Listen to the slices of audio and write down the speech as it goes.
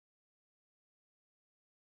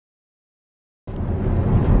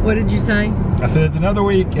What did you say? I said it's another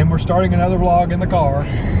week and we're starting another vlog in the car.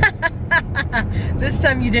 This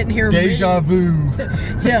time you didn't hear Deja vu.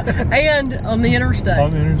 Yeah, and on the interstate. On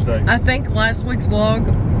the interstate. I think last week's vlog,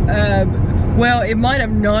 well, it might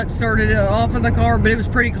have not started off in the car, but it was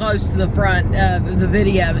pretty close to the front. The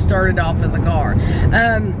video started off in the car.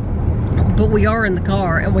 But we are in the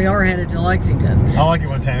car and we are headed to Lexington. I like it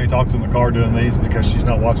when Tammy talks in the car doing these because she's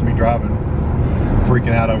not watching me driving,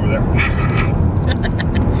 freaking out over there.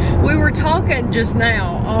 We were talking just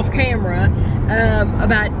now off camera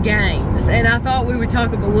about games, and I thought we would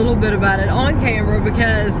talk a little bit about it on camera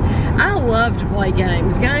because I love to play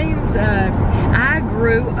games. I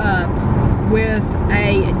grew up with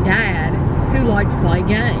a dad who liked to play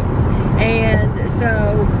games, and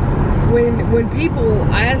so when people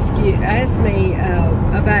ask me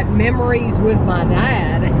about memories with my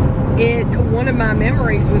dad, one of my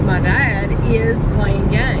memories with my dad is playing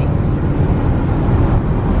games.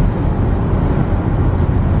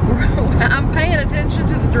 I'm paying attention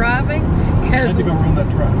to the driving I had to go around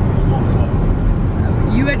that track. It was going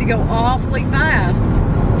slow. You had to go awfully fast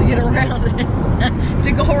to get around it.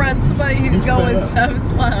 To go around somebody who's going so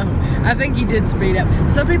slow. I think he did speed up.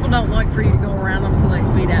 Some people don't like for you to go around them, so they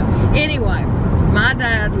speed up. Anyway, my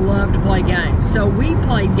dad loved to play games, so we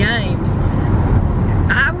played games.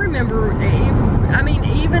 I remember, I mean,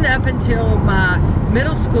 even up until my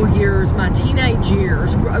middle school years, my teenage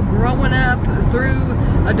years, growing up through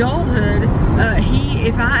adulthood,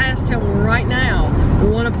 if I asked him right now, we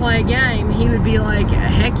want to play a game, he would be like,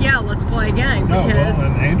 heck yeah, let's play a game. Because well,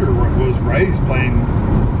 and Andrew was raised playing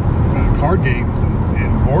card games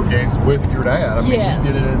and board games with your dad. I mean, yes.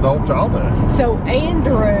 He did it his whole childhood. So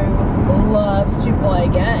Andrew loves to play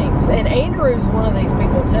games, and Andrew's one of these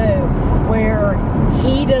people too, where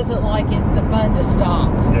he doesn't like the fun to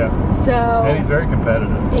stop. Yeah. So. And he's very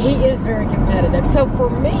competitive. He is very competitive. So for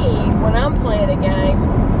me, when I'm playing a game,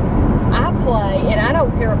 I play, and I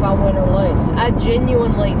don't care if I win or lose. I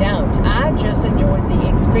genuinely don't. I just enjoyed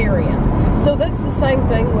the experience. So that's the same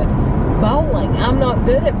thing with bowling. I'm not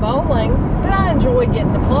good at bowling, but I enjoy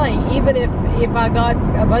getting to play. Even if I got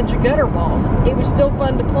a bunch of gutter balls, it was still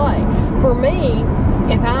fun to play. For me,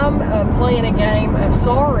 if I'm playing a game of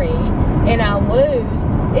Sorry and I lose,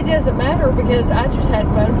 it doesn't matter because I just had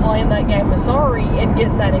fun playing that game of Sorry and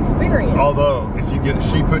getting that experience. Although, if you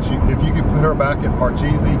can put her back at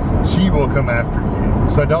Parcheesi, she will come after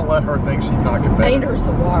you. So don't let her think she's not competitive. Andrew's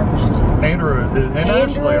the worst. Andrew and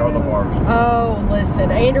Ashley are the worst. Oh,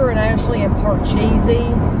 listen, Andrew and Ashley and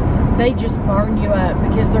Parcheesi, they just burn you up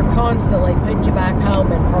because they're constantly putting you back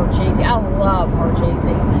home in Parcheesi. I love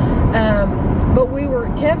Parcheesi. But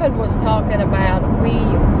Kevin was talking about,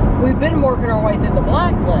 we've been working our way through the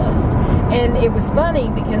blacklist, and it was funny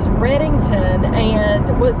because Reddington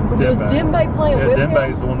and was Dembe playing with him?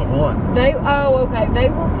 Dembe's the one that won. They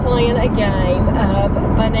were playing a game of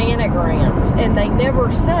bananagrams, and they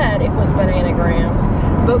never said it was bananagrams,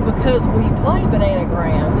 but because we play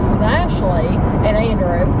bananagrams with Ashley and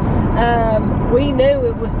Andrew, we knew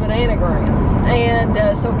it was bananagrams.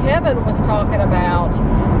 And so Kevin was talking about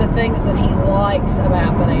the things that he likes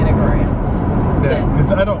about bananagrams. Yeah,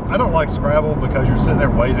 because I don't like Scrabble because you're sitting there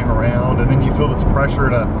waiting around and then you feel this pressure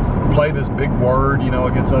to play this big word, you know,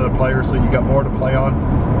 against other players, so you got more to play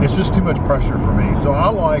on. It's just too much pressure for me. So I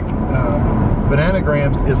like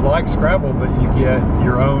bananagrams is like Scrabble, but you get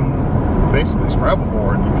your own basically Scrabble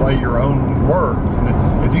board. You play your own words,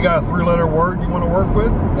 and if you got a 3-letter word you want to work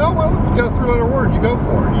with, oh well, you got a 3-letter word, you go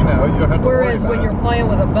for it. You know, you don't have to worry about it. Whereas when you're playing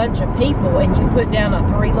with a bunch of people and you put down a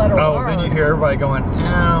 3-letter word, oh, then you hear everybody going,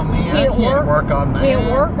 oh man, I can't work on that. Can't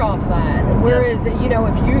work off that. Whereas, you know,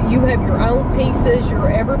 if you have your own pieces,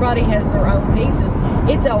 everybody has their own pieces.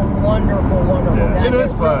 It's a wonderful, wonderful game. It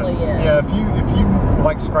is fun. Really is. Yeah, if you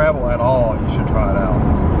like Scrabble at all, you should try it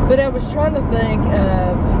out. But I was trying to think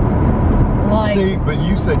of. See, but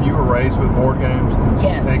you said you were raised with board games.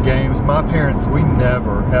 Yes. And games. My parents, we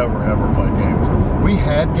never, ever, ever played games. We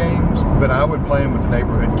had games, but I would play them with the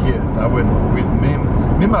neighborhood kids. I wouldn't.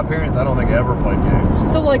 Me and my parents, I don't think ever played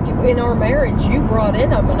games. So, like in our marriage, you brought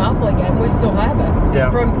in a Monopoly game. We still have it.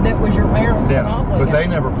 Yeah. That was your parents' Monopoly game. But they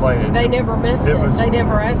never played it. They never missed it. They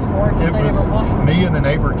never asked for it because they never played. Me and the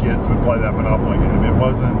neighbor kids would play that Monopoly game. It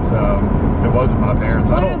wasn't my parents.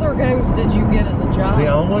 What other games did you get as a child? The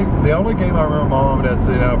only game I remember my mom and dad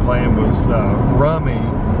sitting down playing was Rummy,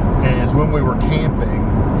 and it's when we were camping,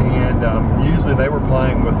 and and usually they were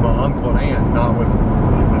playing with my uncle and aunt, not with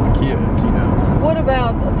the kids, you know. What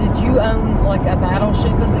about, did you own like a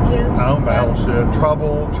Battleship as a kid? I own Battleship,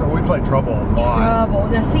 Trouble. We played Trouble a lot. Trouble.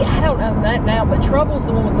 Now see, I don't own that now, but Trouble's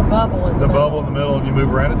the one with the bubble in the middle. The bubble in the middle, and you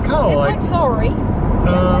move around. It's kind of like. It's like Sorry.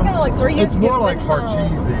 It's kind of like Sorry. It's more like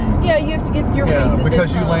Parcheesi. Yeah, you have to get your pieces in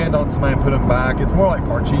because you land on somebody and put them back. It's more like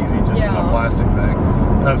Parcheesi, just a plastic thing.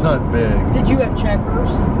 It's not as big. Did you have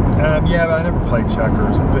checkers? Yeah, but I never played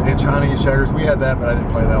checkers. But in Chinese checkers, we had that, but I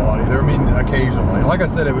didn't play that a lot either. I mean, occasionally. Like I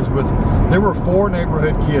said, it was there were 4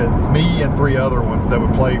 neighborhood kids, me and 3 other ones that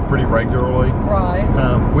would play pretty regularly. Right.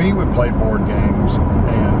 We would play board games,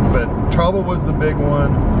 but Trouble was the big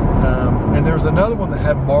one. And there was another one that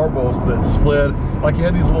had marbles that slid, like you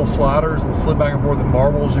had these little sliders that slid back and forth, and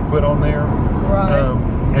marbles you put on there. Right.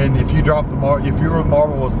 And if you dropped if your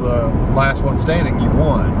marble was the last one standing, you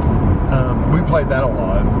won. We played that a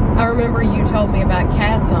lot. I remember you told me about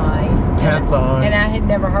Cat's Eye. Cat's Eye. And I had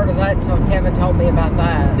never heard of that until Kevin told me about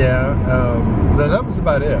that. Yeah, that was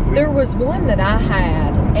about it. There was one that I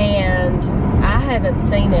had, and I haven't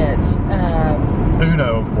seen it.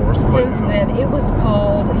 Uno, of course. Since then, it was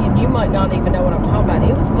called, and you might not even know what I'm talking about,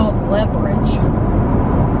 it was called Leverage.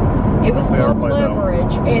 It was called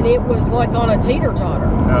Leverage, and it was like on a teeter-totter.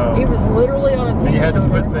 Oh. It was literally on a teeter-totter. And you had to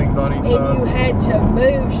put things on each side. And you had to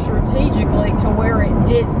move strategically to where it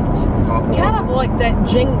didn't. Topple. Kind of like that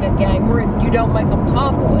Jenga game where you don't make them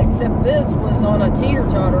topple, except this was on a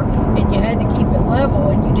teeter-totter, and you had to keep it level,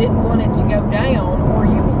 and you didn't want it to go down or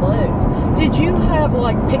you would lose. Did you have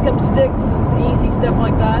like pick-up sticks and easy stuff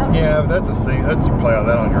like that? Yeah, that's you play all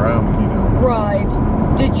that on your own, you know. Right.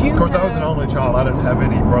 Did you? Of course, I was an only child. I didn't have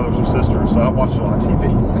any brothers or sisters, so I watched a lot of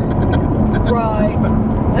TV. Right.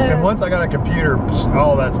 And once I got a computer,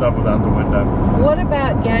 all that stuff was out the window. What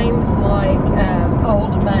about games like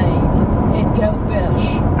Old Maid and Go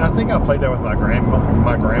Fish? I think I played that with my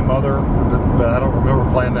grandmother, but I don't remember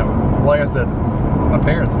playing that with. Like I said, my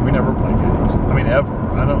parents. We never played games. I mean, ever.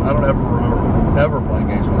 I don't ever remember ever playing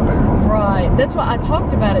games with my parents. Right. That's why I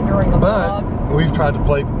talked about it during a vlog. We've tried to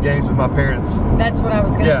play games with my parents. That's what I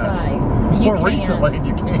was going to say. More recently,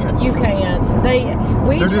 you can't. You can't.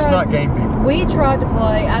 They're just not game people. We tried to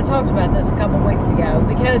play. I talked about this a couple weeks ago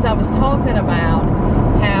because I was talking about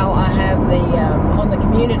how I have on the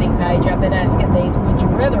community page. I've been asking these "Would you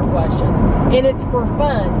rather" questions, and it's for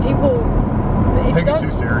fun. People take it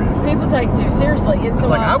too serious. People take it too seriously. It's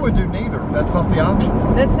like I would do neither. That's not the option.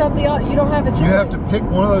 That's not the option. You don't have a choice. You have to pick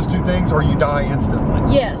one of those 2 things, or you die instantly.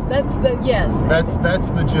 Yes, that's the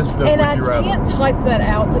gist of and Would You Rather. And I can't type that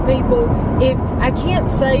out to people. If I can't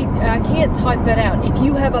type that out. If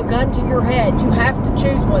you have a gun to your head, you have to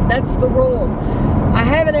choose one. That's the rules. I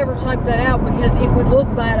haven't ever typed that out because it would look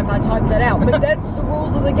bad if I typed that out. But that's the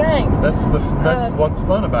rules of the game. That's what's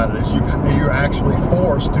fun about it is you're actually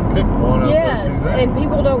forced to pick one of those 2 things. Yes, and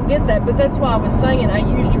people don't get that. But that's why I was saying I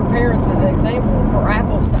used your parents as an example for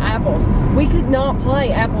apples to apples. We could not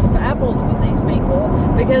play apples to apples with these people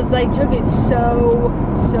because they took it so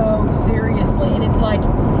seriously. And it's like,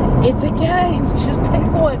 it's a game. Just pick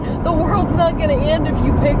one. The world's not going to end if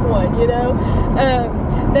you pick one, you know?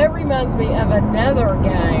 That reminds me of another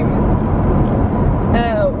game.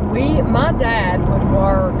 My dad would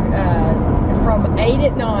work from 8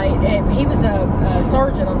 at night, and he was a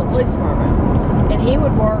sergeant on the police department, and he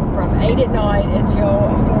would work from 8 at night until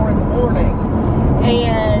 4 in the morning,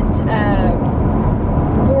 and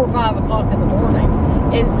 4 or 5 o'clock in the morning.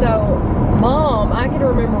 And so Mom, I can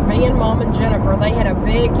remember me and Mom and Jennifer, they had a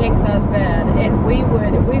big king-size bed, and we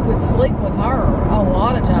would sleep with her a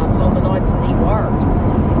lot of times on the nights that he worked,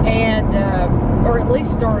 and or at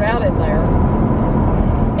least start out in there.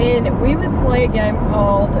 And we would play a game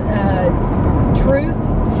called Truth,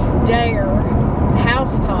 Dare,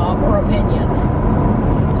 Housetop, or Opinion.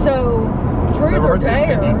 So Truth or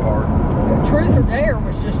Dare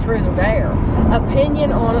was just Truth or Dare.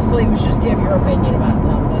 Opinion, honestly, was just give your opinion about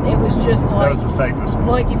something. It was just like, that was the safest one.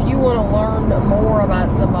 Like if you want to learn more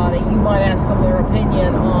about somebody, you might ask them their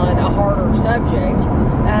opinion on a harder subject.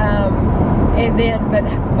 And then,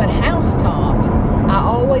 but Housetop, I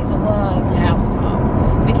always loved Housetop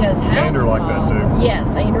because Housetop. Ander liked that too.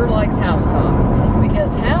 Yes, Ander likes Housetop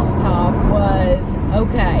because Housetop was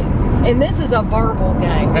okay. And this is a verbal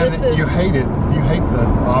game. And you hate it. You hate the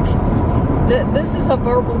options. This is a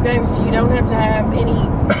verbal game, so you don't have to have any.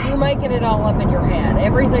 You're making it all up in your head.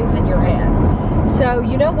 Everything's in your head. So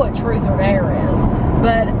you know what Truth or Dare is.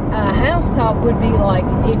 But a Housetop would be like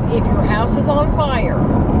if your house is on fire.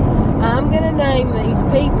 I'm going to name these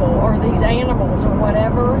people or these animals or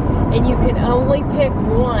whatever, and you can only pick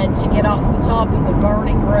one to get off the top of the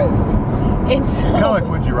burning roof. And so, kind of like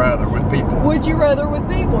Would You Rather with people. Would you rather with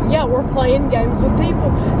people? Yeah, we're playing games with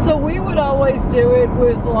people. So we would always do it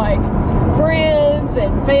with like friends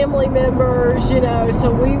and family members, you know.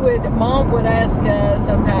 So Mom would ask us,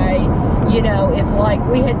 okay, you know, if like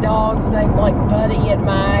we had dogs named like Buddy and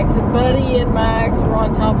Max, and Buddy and Max were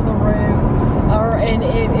on top of the roof, and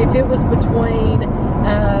if it was between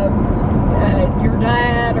your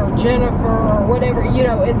dad or Jennifer or whatever, you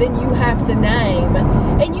know, and then you have to name,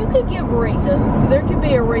 and you could give reasons. There could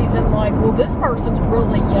be a reason like, well, this person's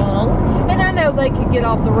really young, and I know they could get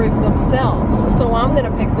off the roof themselves, so I'm going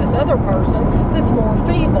to pick this other person that's more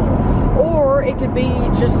feeble. Or it could be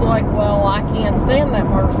just like, well, I can't stand that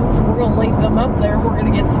person, so we're going to leave them up there and we're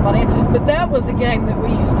going to get somebody else. But that was a game that we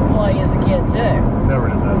used to play as a kid too. Never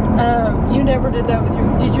did that. You never did that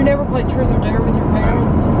with did you never play Truth or Dare with your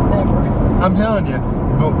parents? Never. I'm telling you,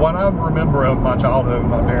 but what I remember of my childhood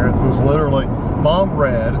with my parents was literally, Mom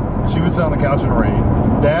read, she would sit on the couch and read,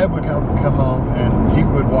 Dad would come home and he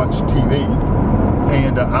would watch TV,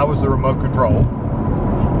 and I was the remote control,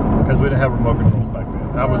 because we didn't have remote controls back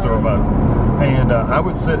then. I was the remote, and I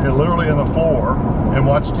would sit literally on the floor and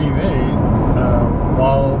watch TV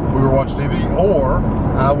while we were watching TV, or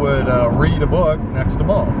I would read a book next to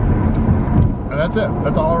Mom. And that's it.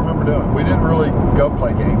 That's all I remember doing. We didn't really go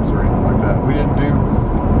play games or anything like that. We didn't do,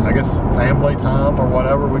 I guess, family time or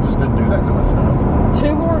whatever. We just didn't do that kind of stuff.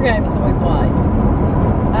 2 more games that we played.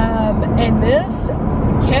 And this,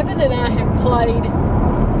 Kevin and I have played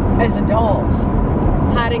as adults,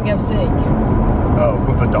 hide and go seek. Oh,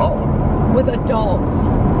 with a dog? With adults.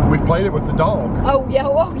 We've played it with the dog. Oh yeah,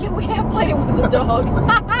 we have played it with the dog.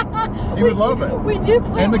 He would love it. We did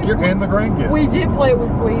play and with the grandkids. We did play with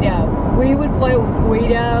Guido. We would play with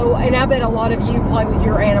Guido, and I bet a lot of you play with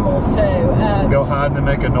your animals too. Go hide and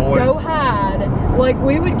make a noise. Go hide. Like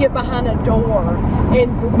we would get behind a door,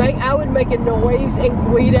 and I would make a noise, and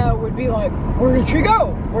Guido would be like, "Where did she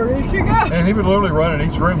go? Where did she go?" And he would literally run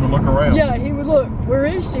in each room and look around. Yeah, he would look. Where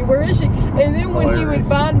is she? Where is she? And then when he would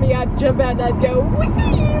find me, I'd jump out and I'd go, "Wee,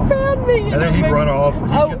 you found me!" And then he'd run off.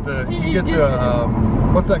 He'd get the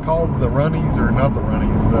what's that called? The runnies, or not the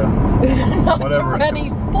runnies? The not whatever. The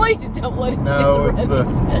runnies. Please don't let him No, get it's the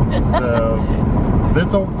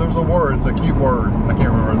there's a word. It's a cute word. I can't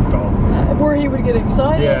remember what it's called. Where he would get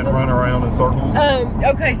excited. Yeah, and run around in circles.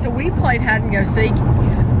 Okay, so we played hide and go seek.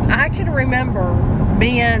 I can remember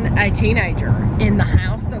being a teenager in the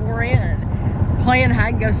house that we're in, playing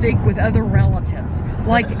hide and go seek with other relatives.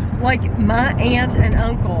 Like my aunt and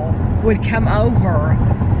uncle would come over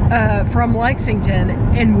from Lexington,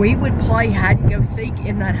 and we would play hide and go seek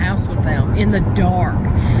in that house with them in the dark.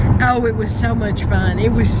 Oh, it was so much fun.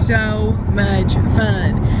 It was so much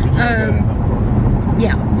fun.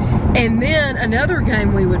 Yeah. And then another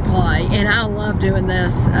game we would play, and I love doing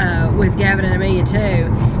this with Gavin and Amelia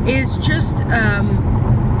too, is just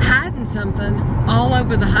hiding something all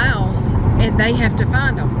over the house, and they have to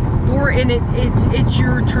find them. It's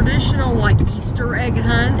your traditional like Easter egg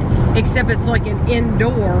hunt, except it's like an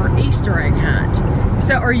indoor Easter egg hunt.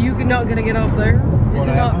 So are you not going to get off there? Is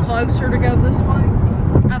it not closer to go this way?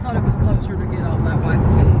 I thought it was closer to get off that way.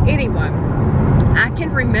 Anyway, I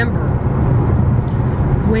can remember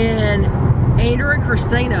when Andrew and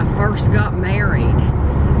Christina first got married.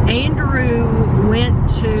 Andrew went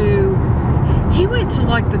to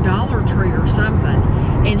like the Dollar Tree or something,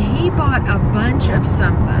 and he bought a bunch of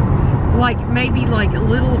something, like maybe like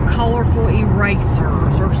little colorful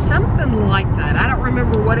erasers or something like that. I don't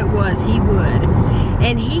remember what it was. He would,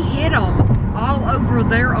 and he hid them all over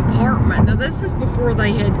their apartment. Now this is before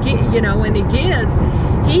they had any kids.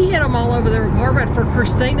 He hid them all over their apartment for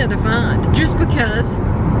Christina to find, just because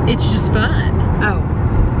it's just fun. Oh,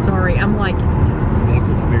 sorry, I'm like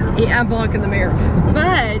blocking the mirror. Yeah, I'm blocking the mirror.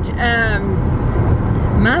 But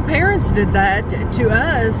my parents did that to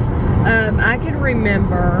us. I can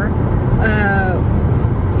remember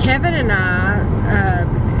Kevin and I,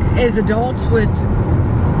 as adults with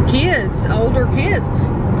kids, older kids,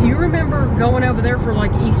 do you remember going over there for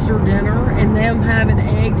like Easter dinner and them having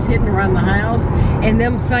eggs hidden around the house, and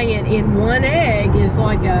them saying in one egg is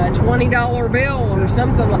like a $20 bill or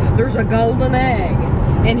something, like there's a golden egg,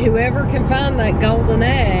 and whoever can find that golden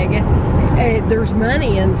egg, there's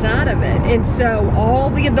money inside of it. And so all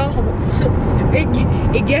the adults,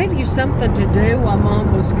 it gave you something to do while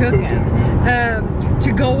Mom was cooking,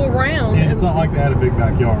 to go around. And it's not like they had a big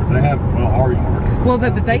backyard. They have, well, our yard. Well,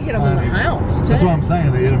 but they hit them in the house too. That's what I'm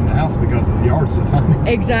saying. They hit them in the house because the yard's so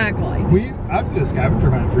tiny. Exactly. I did a scavenger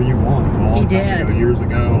hunt for you once a long time ago, years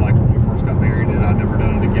ago, like when we married and I'd never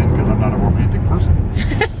done it again because I'm not a romantic person.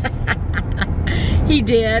 He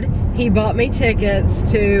did. He bought me tickets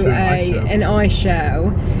to an ice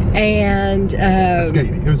show, and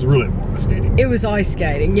skating. It was really more of a skating. It was ice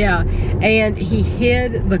skating, yeah. And he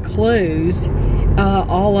hid the clues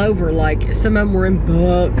all over. Like some of them were in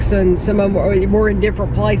books, and some of them were in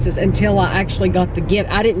different places until I actually got the gift.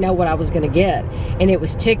 I didn't know what I was going to get, and it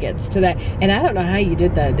was tickets to that. And I don't know how you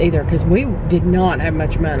did that either, because we did not have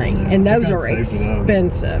much money, yeah, and those are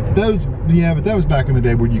expensive. Yeah, but that was back in the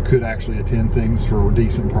day when you could actually attend things for a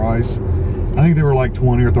decent price. I think they were like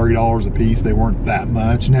 $20 or $30 a piece. They weren't that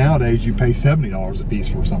much. Nowadays, you pay $70 a piece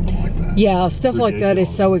for something like that. Yeah, stuff like that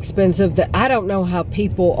is so expensive that I don't know how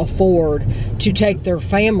people afford to take their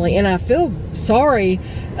family. And I feel sorry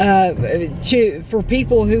for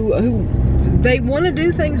people who they want to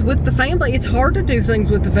do things with the family. It's hard to do things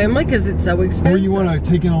with the family because it's so expensive. Or you want to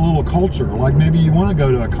take in a little culture, like maybe you want to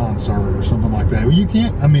go to a concert or something like that. Well, you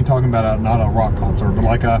can't. I mean, talking about not a rock concert, but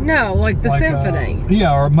like the symphony.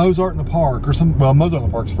 Yeah, or Mozart in the Park or something. Well, Mozart in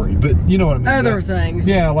the Park's free, but you know what I mean. Other things.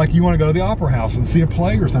 Yeah, like you want to go to the opera house and see a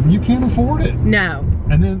play or something. You can't afford it. No.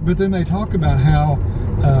 But then they talk about how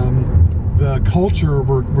the culture,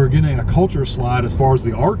 we're getting a culture slide as far as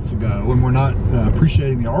the arts go, and we're not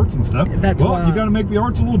appreciating the arts and stuff. That's well, why you got to make the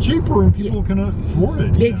arts a little cheaper, and people can afford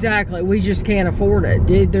it. Exactly. We just can't afford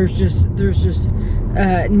it. There's just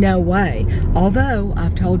no way. Although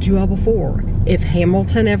I've told you all before, if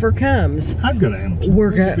Hamilton ever comes, I'd go to Hamilton.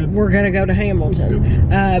 We're gonna go to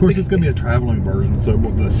Hamilton. Of course, it's gonna be a traveling version, so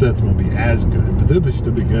the sets won't be as good, but they'll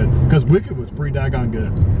still be good. Because Wicked was pretty daggone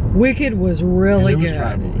good. Wicked was really good.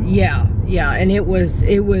 Traveling. Yeah, and it was.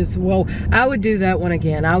 Well, I would do that one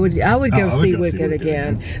again. I would go see Wicked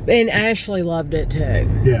again. And Ashley loved it too.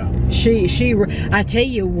 Yeah. I tell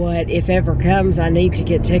you what, if ever comes, I need to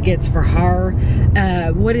get tickets for her.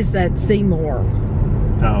 What is that? Seymour.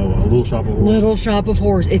 Oh, Little Shop of Horrors. Little Shop of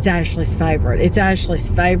Horrors. It's Ashley's favorite. It's Ashley's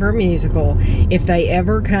favorite musical. If they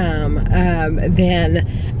ever come, then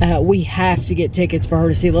we have to get tickets for her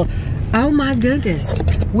to see Little. Oh my goodness.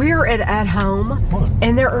 We're at home,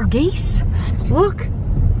 and there are geese. Look.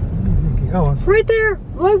 Oh, right there.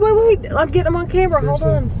 Wait. I'm getting them on camera. Hold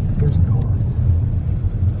on. There's a car.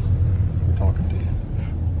 We're talking to you.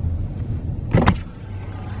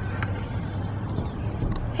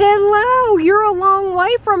 Hello, you're a long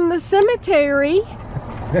way from the cemetery.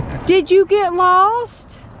 Did you get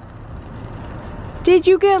lost? Did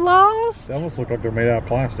you get lost? They almost look like they're made out of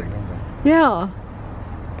plastic, don't they? Yeah.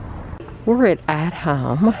 We're at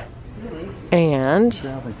home, and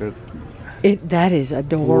yeah, I think that's cute. That is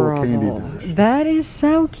adorable. That is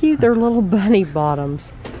so cute. They're little bunny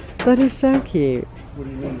bottoms. That is so cute. What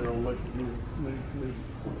do you mean they're all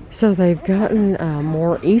So they've gotten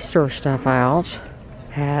more Easter stuff out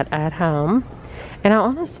at home, and I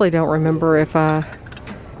honestly don't remember if I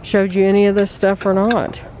showed you any of this stuff or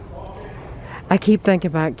not. I keep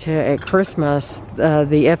thinking back to at Christmas,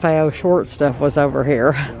 the FAO short stuff was over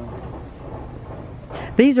here. Yeah.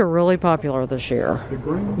 These are really popular this year. The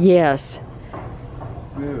green? Yes.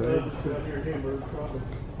 Yeah,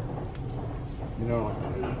 you know.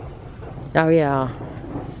 Oh yeah.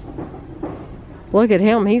 Look at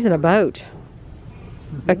him, he's in a boat.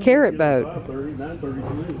 A carrot boat.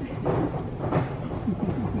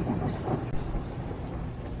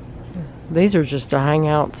 These are just to hang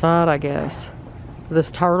outside, I guess.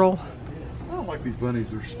 This turtle. I don't like these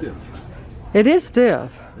bunnies, they're stiff. It is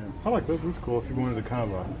stiff. Yeah. I like those. That's cool if you wanted to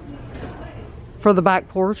kind of for the back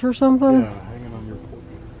porch or something? Yeah, hanging on your porch.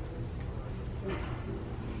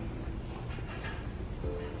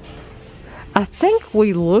 I think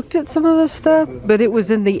we looked at some of this stuff, but it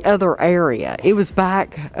was in the other area. It was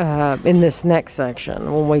back in this next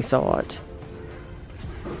section when we saw it.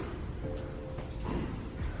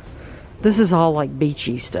 This is all like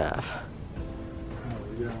beachy stuff. Oh,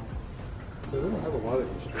 yeah. They don't have a lot of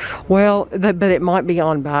Easter. Well, but it might be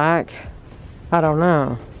on back. I don't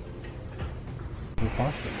know.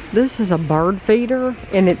 This is a bird feeder,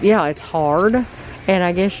 and it's hard. And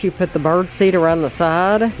I guess you put the bird seed around the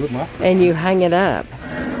side, and you hang it up.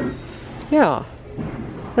 Yeah,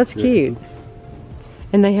 that's cute.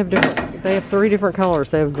 And they have 3 different colors.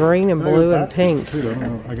 They have green and blue and pink.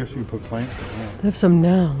 I guess you can put plants in there. They have some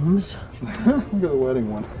gnomes. Look at the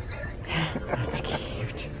wedding one. That's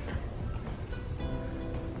cute.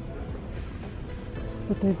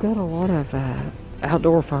 But they've got a lot of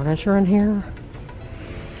outdoor furniture in here.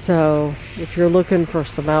 So if you're looking for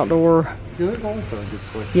some outdoor,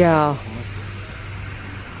 yeah.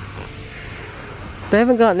 They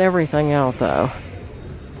haven't gotten everything out though.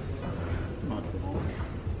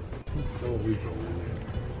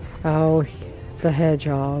 Oh, the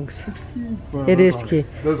hedgehogs. It's cute. Well, It is cute.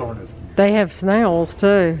 Those aren't as cute. They have snails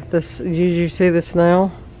too. Did you see the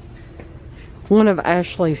snail? One of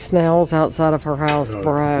Ashley's snails outside of her house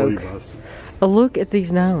broke. A look at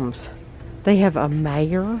these gnomes. They have a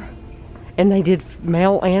mayor, and they did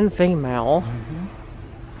male and female.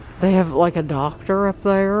 They have like a doctor up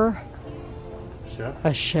there,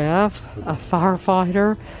 a chef, a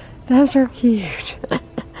firefighter. Those are cute.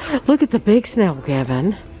 Look at the big snail,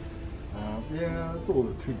 Kevin. Yeah, it's a little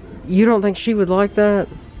bit too big. You don't think she would like that?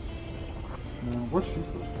 No, what's she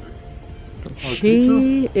supposed to be?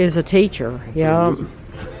 She is a teacher. Yeah.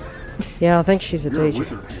 Yeah, I think she's a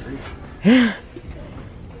teacher.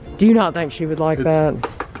 Do you not think she would like that?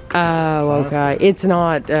 Oh, okay. It's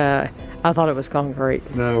not. I thought it was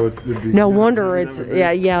concrete. No, it'd be. No wonder it's.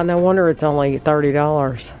 Yeah. No wonder it's only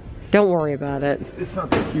 $30. Don't worry about it. It's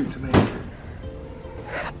not that cute to me.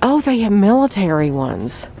 Oh, they have military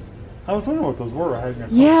ones. I was wondering what those were.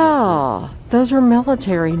 Yeah, those are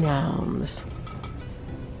military gnomes.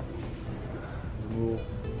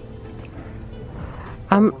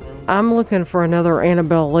 I'm looking for another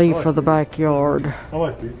Annabelle Lee for the backyard. I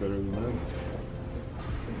like these better than those.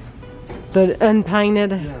 The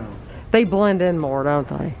unpainted. Yeah. They blend in more, don't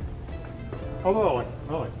they? Although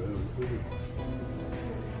I like those.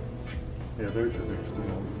 Yeah, there's your big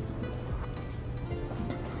snail.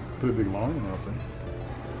 Put a big lion out there.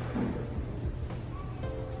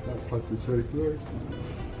 That's like the safe there.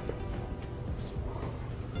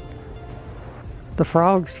 The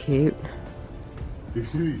frog's cute. You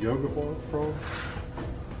see the yoga frog?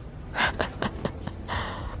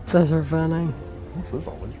 Those are funny. What's this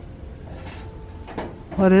all lizard?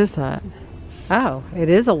 What is that? Oh, it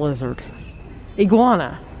is a lizard.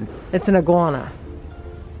 Iguana. It's an iguana.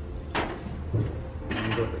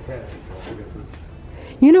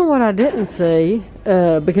 You know what I didn't see,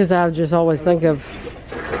 because I just always think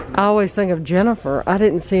of Jennifer. I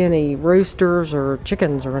didn't see any roosters or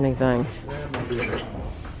chickens or anything.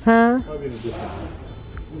 Huh?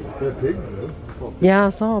 Pigs, though. Yeah, I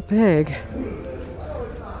saw a pig.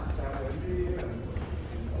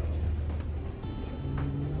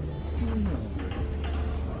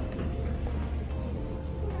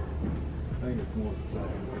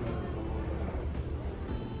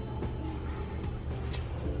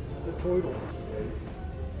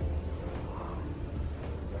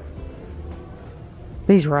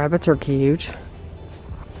 These rabbits are cute.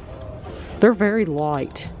 They're very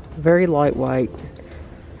light, very lightweight.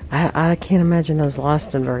 I can't imagine those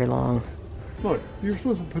lasting very long. Look, you're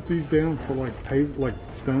supposed to put these down for like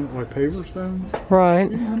paver stones.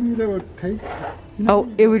 Right. You know how many that would take? You Oh,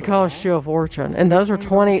 know it would cost you a fortune. And those are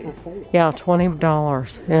 $20. Yeah,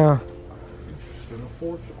 $20. Yeah. Spend a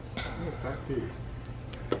fortune.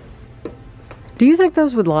 Do you think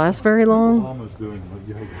those would last very long? Mama's doing what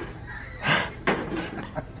you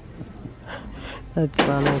That's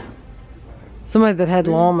funny. Somebody that had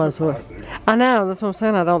llamas would. I know, that's what I'm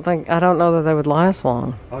saying. I don't know that they would last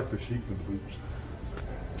long. I like the sheep and boots.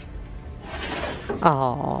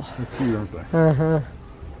 Aww. They're cute, aren't they?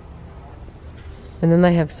 And then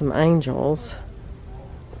they have some angels.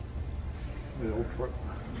 The old truck.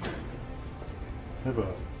 Have a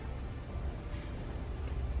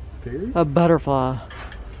fairy? A butterfly.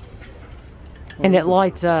 And it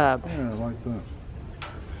lights up. Yeah, it lights up.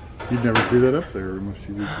 You'd never see that up there unless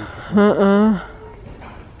you did. Uh-uh.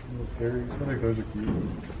 Little fairies. I think those are cute.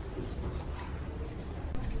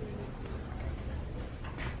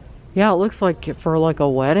 Yeah, it looks like for like a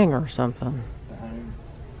wedding or something.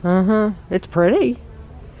 It's pretty.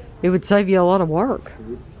 It would save you a lot of work.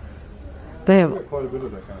 They have quite a bit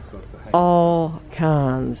of that kind of stuff to hang. all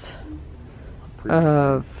kinds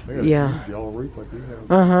of, yeah. Yellow wreath like we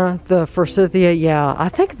have. The forsythia, yeah. I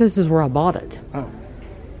think this is where I bought it. Oh.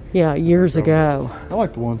 Yeah, years ago. I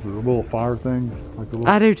like the ones with the little fire things. Like the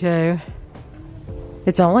little, I do too.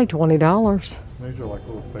 It's only $20. These are like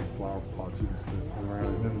little fake flower pots you can sit around,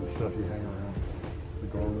 and then the stuff you hang around the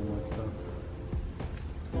garden and stuff.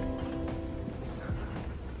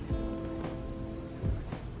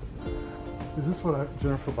 Is this what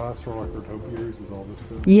Jennifer buys for like her topiaries? Is all this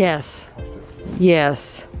stuff? Yes.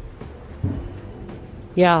 Yes.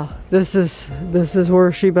 Yeah, this is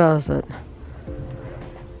where she buys it.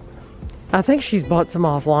 I think she's bought some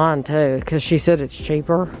offline too, because she said it's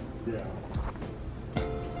cheaper. Yeah.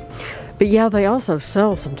 But yeah, they also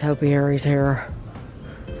sell some topiaries here.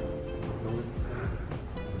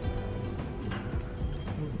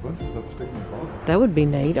 That would be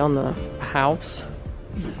neat on the house.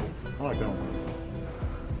 I like that one.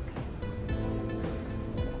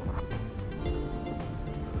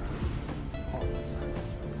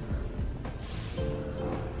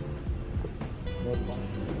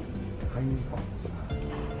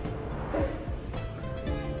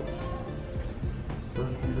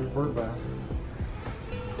 Bird bath.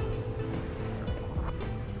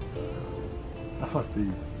 I like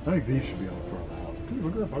these. I think these should be on the front of the house. Dude,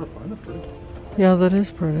 look at that butterfly. Isn't that pretty? Yeah, that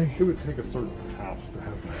is pretty. It would take a certain house to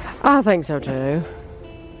have that. I think so too.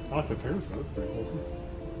 I like the terrace though. It's pretty cool.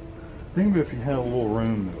 Think of if you had a little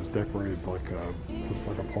room that was decorated like just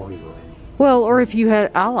like a party room. Well, or if you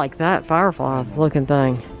had, I like that firefly looking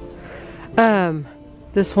thing.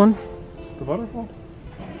 This one. The butterfly?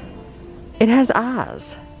 It has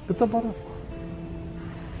eyes. It's a butterfly.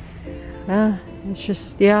 It's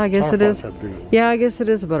just, yeah, I guess it is. Have big. Yeah, I guess it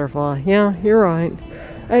is a butterfly. Yeah, you're right.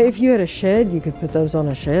 If you had a shed, you could put those on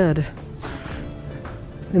a shed.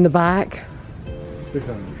 In the back. Big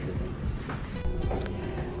time in your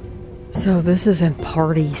shed. So this is in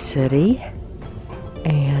Party City.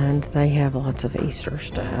 And they have lots of Easter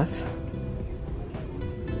stuff.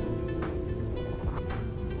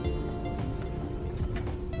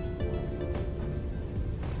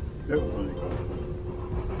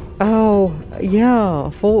 Oh,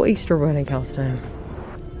 yeah, full Easter bunny costume.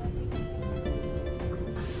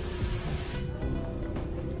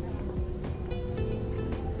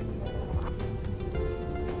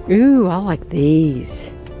 Ooh, I like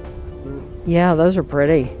these. Yeah, those are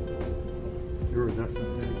pretty. You're a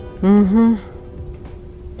destined pig. Mm-hmm.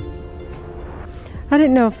 I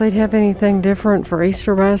didn't know if they'd have anything different for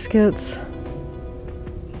Easter baskets.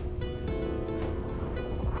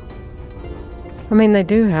 I mean, they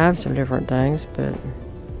do have some different things, but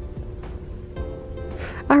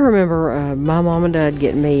I remember my mom and dad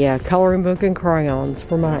getting me a coloring book and crayons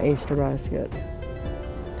for my Easter basket.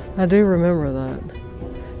 I do remember that.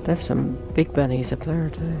 They have some big bunnies up there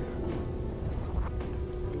too.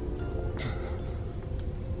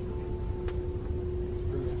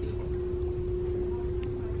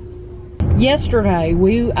 Yesterday,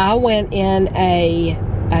 I went in a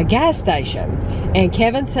gas station, and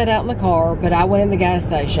Kevin sat out in the car, but I went in the gas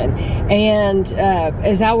station. And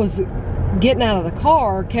as I was getting out of the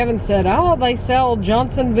car, Kevin said, "Oh, they sell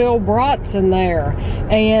Johnsonville brats in there,"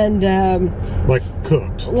 and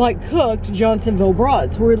like cooked Johnsonville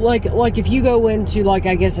brats. We're like if you go into like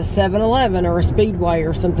I guess a 7-Eleven or a Speedway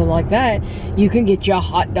or something like that, you can get you a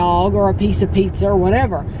hot dog or a piece of pizza or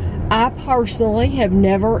whatever. I personally have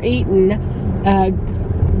never eaten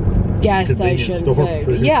gas station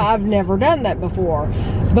food. Yeah, I've never done that before.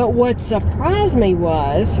 But what surprised me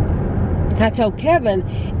was, I told Kevin,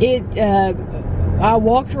 I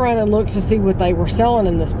walked around and looked to see what they were selling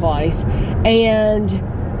in this place, and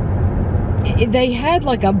they had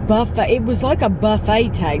like a buffet. It was like a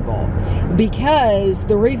buffet table, because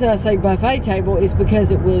the reason I say buffet table is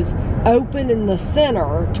because it was open in the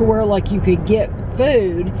center to where like you could get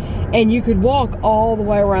food and you could walk all the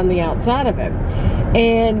way around the outside of it.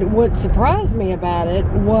 And what surprised me about it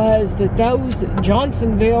was that those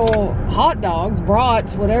Johnsonville hot dogs,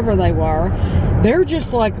 brats, whatever they were, they're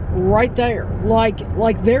just like right there.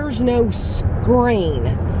 Like there's no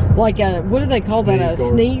screen. Like a, what do they call that? A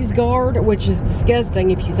sneeze guard, which is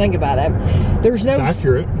disgusting if you think about it. There's no,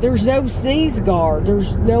 there's no sneeze guard.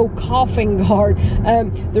 There's no coughing guard.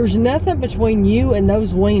 There's nothing between you and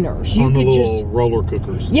those wieners. You on the could little just, roller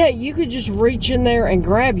cookers. Yeah, you could just reach in there and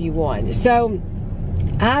grab you one. So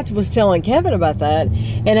I was telling Kevin about that,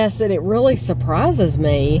 and I said it really surprises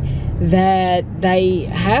me that they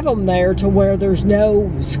have them there to where there's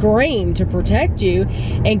no screen to protect you.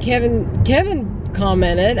 And Kevin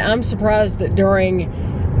commented, I'm surprised that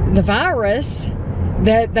during the virus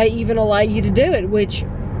that they even allow you to do it, which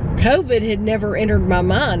COVID had never entered my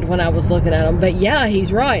mind when I was looking at them. But yeah,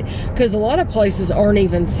 he's right, because a lot of places aren't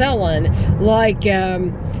even selling like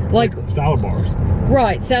salad bars.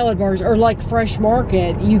 Right, salad bars, or like Fresh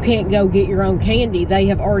Market, you can't go get your own candy. They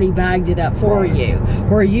have already bagged it up for you.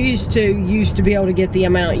 Where you used to be able to get the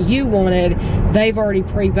amount you wanted, they've already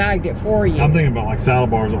pre-bagged it for you. I'm thinking about like salad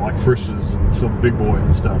bars at like Frisch's and some Big Boy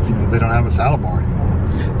and stuff. You know, they don't have a salad bar anymore.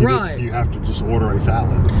 You have to just order a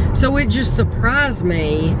salad. So it just surprised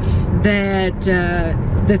me that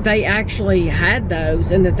that they actually had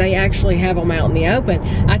those and that they actually have them out in the open.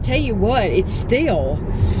 I tell you what, it's still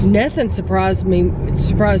nothing surprises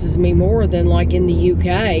me more than like in the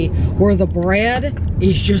UK where the bread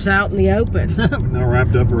is just out in the open. Not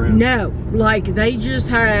wrapped up around. No, like they just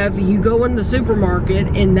have, you go in the supermarket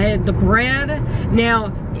and the bread.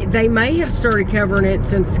 Now they may have started covering it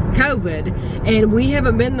since COVID, and we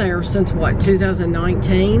haven't been there since what,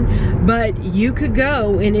 2019. But you could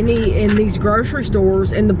go in these grocery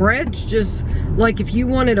stores, and the bread's just like, if you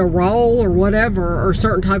wanted a roll or whatever, or a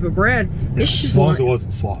certain type of bread, it's just as long as it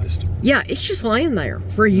wasn't sliced. Yeah, it's just laying there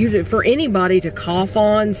for anybody to cough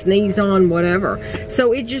on, sneeze on, whatever.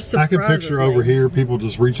 So it just surprises me. I can picture over here people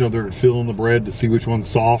just reaching over there and feeling the bread to see which one's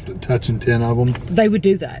soft and touching 10 of them. They would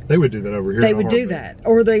do that. They would do that over here. They would do that,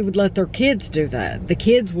 or they would let their kids do that. The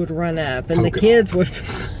kids would run up, and the kids would.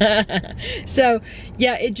 So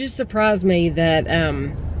yeah, it just surprised me that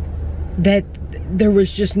that there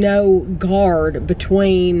was just no guard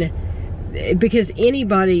between. Because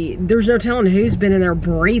anybody, there's no telling who's been in there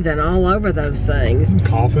breathing all over those things. And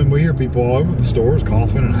coughing. We hear people all over the stores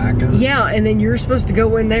coughing and hacking. Yeah, and then you're supposed to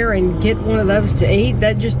go in there and get one of those to eat.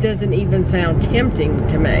 That just doesn't even sound tempting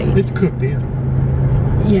to me. It's cooked in.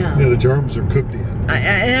 Yeah. You know, the germs are cooked in.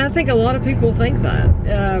 And I think a lot of people think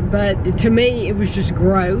that. But to me, it was just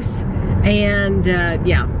gross. And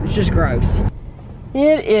yeah, it's just gross.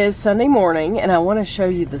 It is Sunday morning, and I want to show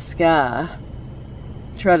you the sky.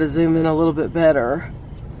 Try to zoom in a little bit better.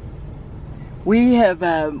 We've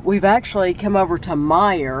actually come over to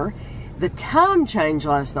Meyer. The time changed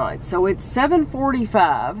last night, so it's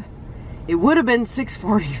 7:45. It would have been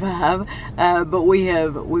 6:45, but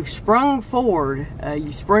we've sprung forward.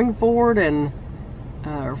 You spring forward and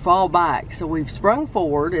or fall back. So we've sprung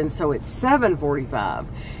forward, and so it's 7:45,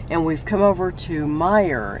 and we've come over to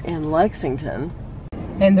Meyer in Lexington.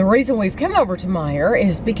 And the reason we've come over to Meyer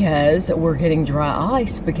is because we're getting dry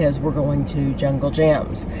ice because we're going to Jungle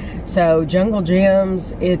Gyms. So Jungle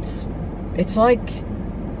Gyms, it's like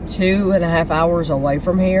 2.5 hours away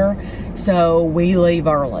from here. So we leave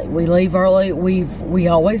early. We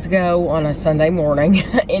always go on a Sunday morning.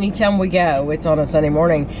 Anytime we go, it's on a Sunday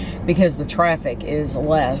morning because the traffic is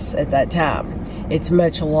less at that time. It's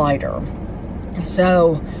much lighter.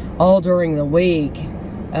 So all during the week,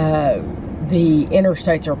 the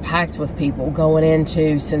interstates are packed with people going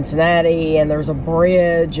into Cincinnati, and there's a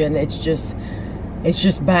bridge, and it's just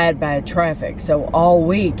bad traffic. So all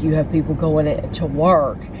week you have people going to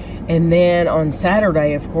work, and then on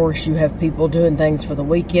Saturday, of course, you have people doing things for the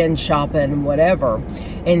weekend, shopping, whatever.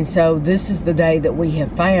 And so this is the day that we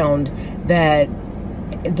have found that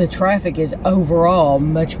the traffic is overall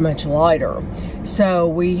much lighter. So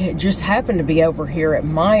we just happened to be over here at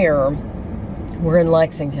Meyer. We're in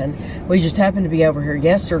Lexington. We just happened to be over here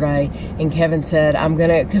yesterday, and Kevin said,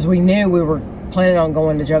 because we knew we were planning on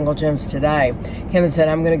going to Jungle Gyms today. Kevin said,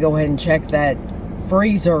 I'm gonna go ahead and check that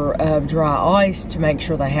freezer of dry ice to make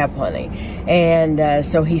sure they have plenty. And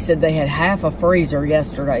so he said they had half a freezer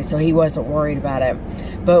yesterday, so he wasn't worried about it.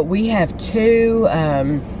 But we have two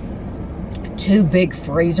big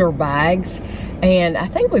freezer bags, and I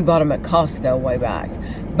think we bought them at Costco way back.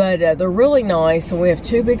 But they're really nice, and we have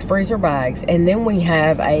two big freezer bags, and then we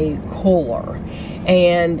have a cooler.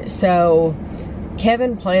 And so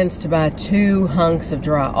Kevin plans to buy 2 hunks of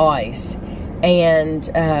dry ice, and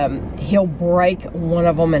he'll break one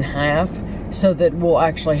of them in half so that we'll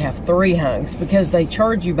actually have 3 hunks, because they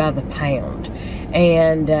charge you by the pound.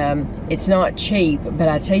 And it's not cheap, but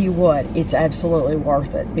I tell you what, it's absolutely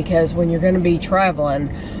worth it, because when you're going to be traveling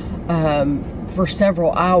for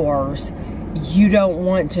several hours, you don't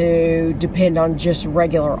want to depend on just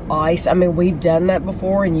regular ice. I mean, we've done that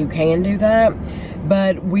before, and you can do that,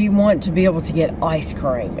 but we want to be able to get ice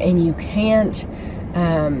cream, and you can't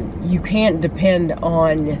depend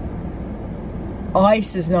on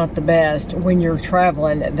ice. Is not the best when you're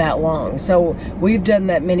traveling that long. So we've done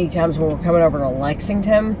that many times when we're coming over to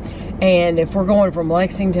Lexington, and if we're going from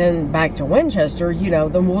Lexington back to Winchester, you know,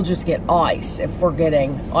 then we'll just get ice if we're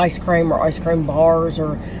getting ice cream or ice cream bars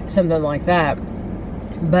or something like that.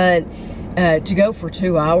 But to go for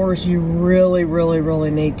 2 hours, you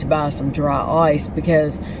really need to buy some dry ice,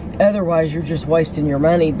 because otherwise you're just wasting your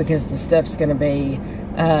money, because the stuff's gonna be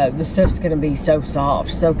so soft.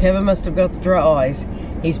 So Kevin must have got the dry ice.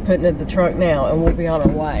 He's putting it in the trunk now, and we'll be on our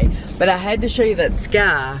way. But I had to show you that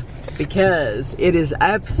sky because it is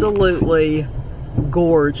absolutely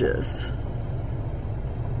gorgeous.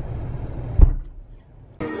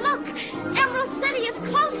 Look, Emerald City is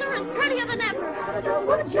closer and prettier than ever. Out of the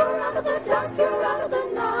woods, you're out of the dark, you're out of the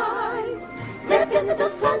night. Step into the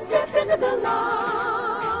sun, step into the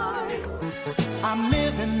light. I'm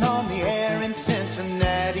living on the air in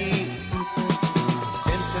Cincinnati,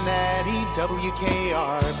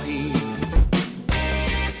 WKRP.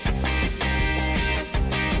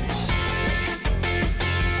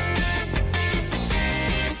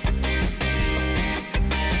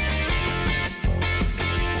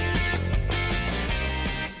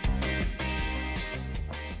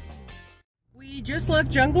 just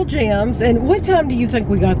left Jungle Gems, and what time do you think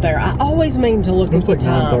we got there? I always mean to look at the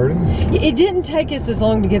time. 9:30. It didn't take us as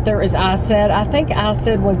long to get there as I said. I think I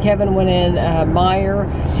said when Kevin went in Meyer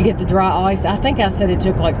to get the dry ice, I think I said it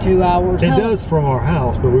took like 2 hours. It does from our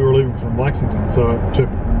house, but we were leaving from Lexington, so it took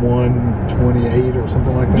 1:28 or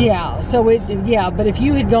something like that. Yeah, so but if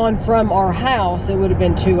you had gone from our house, it would have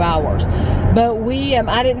been 2 hours. But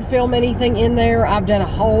I didn't film anything in there. I've done a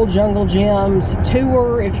whole Jungle Gems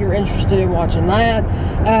tour if you're interested in watching that.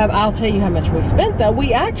 I'll tell you how much we spent though.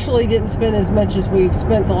 We actually didn't spend as much as we've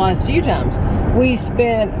spent the last few times. We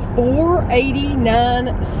spent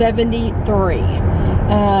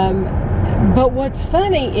 $489.73. But what's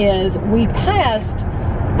funny is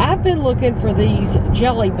I've been looking for these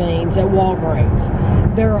jelly beans at Walgreens.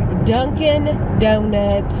 They're Dunkin'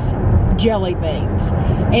 Donuts jelly beans,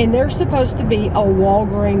 and they're supposed to be a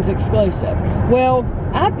Walgreens exclusive. Well,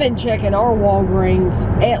 I've been checking our Walgreens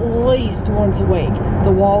at least once a week.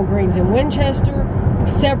 The Walgreens in Winchester,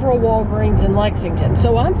 several Walgreens in Lexington.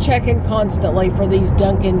 So I'm checking constantly for these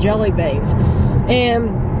Dunkin' jelly beans.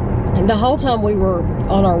 And the whole time we were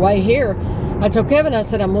on our way here, I told Kevin, I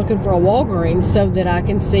said, I'm looking for a Walgreens so that I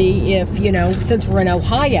can see if, since we're in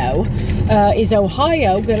Ohio, is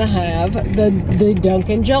Ohio going to have the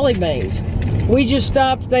Dunkin' jelly beans? We just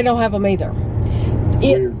stopped. They don't have them either.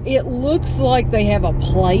 It looks like they have a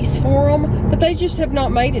place for them, but they just have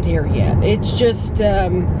not made it here yet. It's just,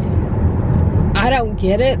 I don't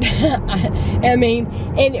get it. I mean,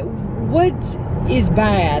 and what is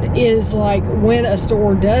bad is like when a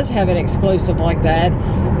store does have an exclusive like that,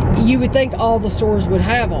 you would think all the stores would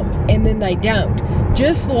have them, and then they don't.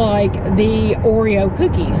 Just like the Oreo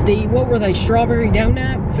cookies, what were they, strawberry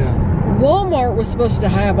donut? Yeah. Walmart was supposed to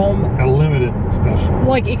have them. A limited special.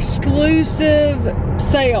 Like exclusive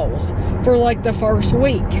sales for like the first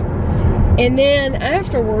week. And then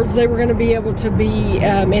afterwards, they were going to be able to be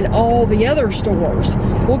in all the other stores.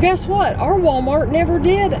 Well, guess what? Our Walmart never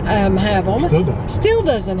did have them. Still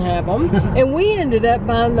doesn't have them. And we ended up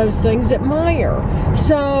buying those things at Meyer.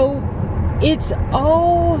 So it's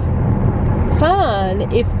all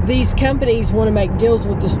fine if these companies want to make deals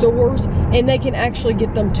with the stores and they can actually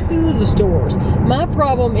get them to the stores. My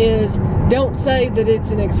problem is, don't say that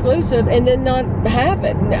it's an exclusive and then not have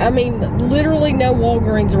it. I mean, literally no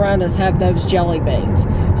Walgreens around us have those jelly beans.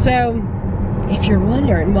 So if you're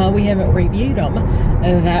wondering why we haven't reviewed them,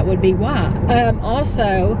 that would be why.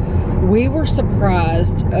 Also, we were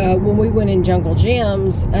surprised when we went in Jungle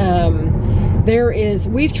Gems.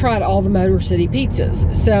 We've tried all the Motor City pizzas.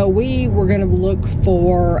 So we were going to look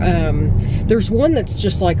for, there's one that's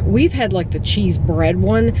just like, we've had like the cheese bread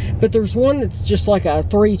one, but there's one that's just like a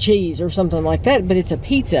 3 cheese or something like that, but it's a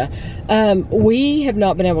pizza. We have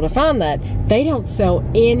not been able to find that. They don't sell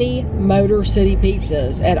any Motor City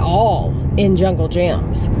pizzas at all in Jungle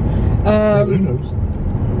Gems.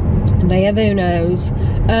 They have Uno's.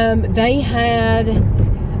 They had,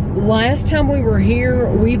 last time we were here,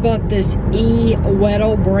 we bought this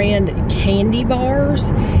Weddle brand candy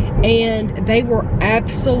bars, and they were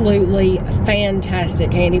absolutely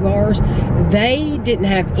fantastic candy bars. They didn't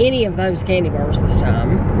have any of those candy bars this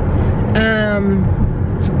time.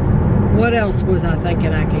 What else was I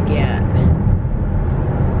thinking I could get?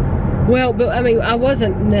 Well, but I mean, I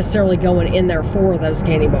wasn't necessarily going in there for those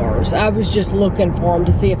candy bars. I was just looking for them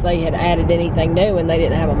to see if they had added anything new, and they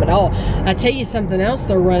didn't have them at all. I tell you something else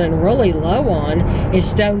they're running really low on is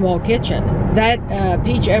Stonewall Kitchen. That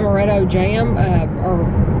peach amaretto jam, or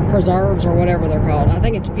preserves or whatever they're called. I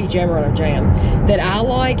think it's peach amaretto jam that I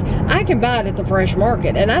like. I can buy it at the Fresh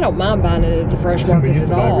Market, and I don't mind buying it at the Fresh Market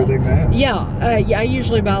at all. Yeah, I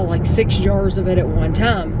usually buy like 6 jars of it at one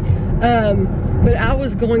time. But I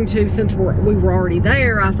was going to, since we were already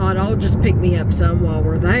there, I thought I'll just pick me up some while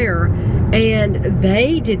we're there. And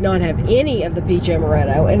they did not have any of the peach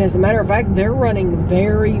amaretto. And as a matter of fact, they're running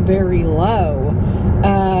very, very low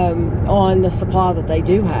on the supply that they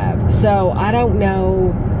do have. So I don't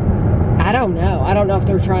know. I don't know if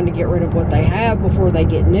they're trying to get rid of what they have before they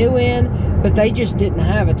get new in. But they just didn't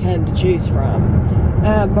have a ton to choose from.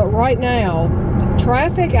 But right now,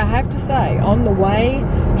 traffic, I have to say, on the way,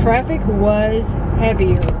 traffic was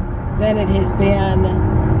heavier than it has been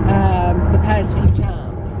the past few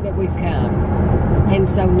times that we've come. And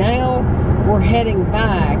so now we're heading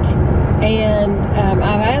back, and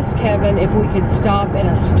I've asked Kevin if we could stop in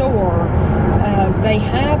a store. They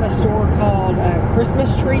have a store called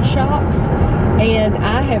Christmas Tree Shops, and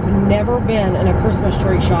I have never been in a Christmas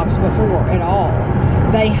tree shops before at all.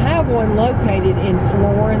 They have one located in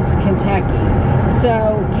Florence, Kentucky.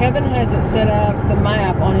 So Kevin has it set up, the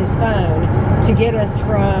map on his phone, to get us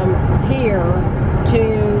from here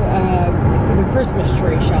to the Christmas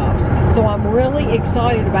tree shops. So I'm really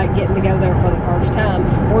excited about getting to go there for the first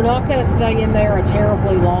time. We're not going to stay in there a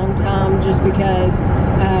terribly long time just because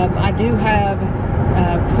I do have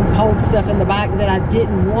some cold stuff in the back that I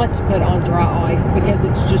didn't want to put on dry ice because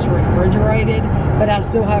it's just refrigerated, but I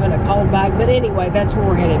still have it in a cold bag. But anyway, that's where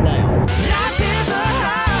we're headed now.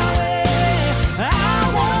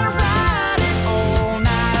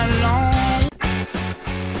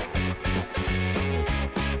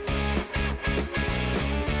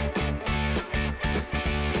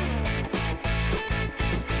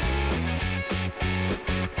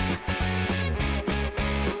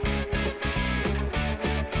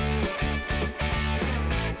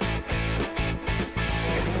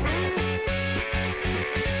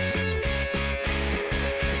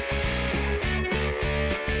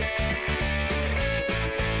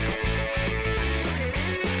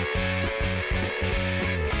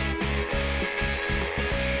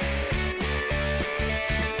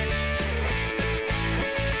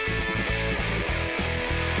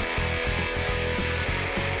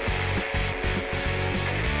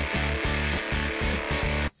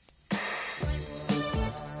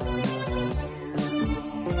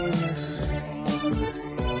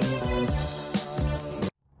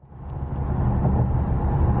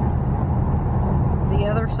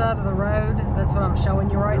 Side of the road, that's what I'm showing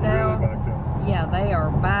you right now. Yeah, they are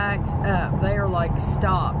backed up. They are like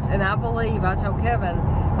stopped. And I believe, I told Kevin,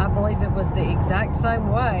 I believe it was the exact same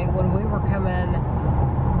way when we were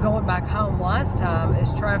going back home last time,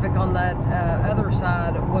 as traffic on that other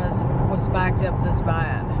side was backed up this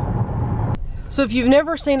bad. So if you've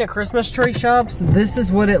never seen a Christmas tree shops, this is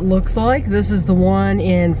what it looks like. This is the one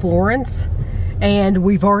in Florence. And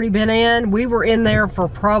we've already been in. We were in there for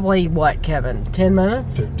probably, what, Kevin? 10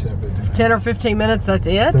 minutes? 10 or 15 minutes, that's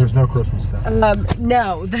it? There's no Christmas stuff. No,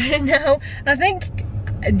 no. I think,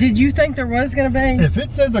 did you think there was gonna be? If it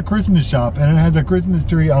says a Christmas shop and it has a Christmas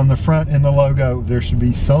tree on the front in the logo, there should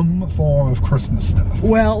be some form of Christmas stuff.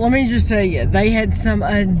 Well, let me just tell you, they had some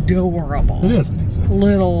adorable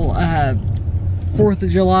little 4th of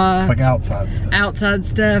July. Like outside stuff. Outside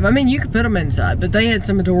stuff. I mean, you could put them inside, but they had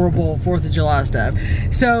some adorable 4th of July stuff.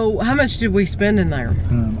 So, how much did we spend in there?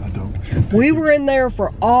 I don't. We were in there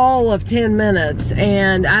for all of 10 minutes,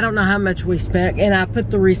 and I don't know how much we spent, and I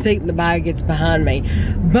put the receipt in the bag, it's behind me.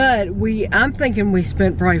 But I'm thinking we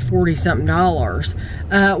spent probably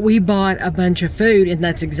 $40-something. We bought a bunch of food, and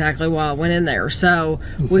that's exactly why I went in there. So,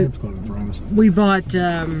 we bought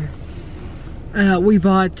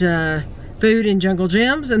food in Jungle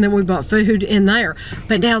Jim's, and then we bought food in there.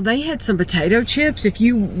 But now they had some potato chips.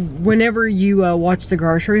 Whenever you watch the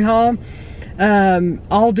grocery haul,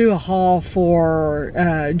 I'll do a haul for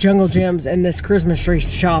Jungle Jim's and this Christmas tree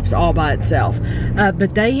shop's all by itself.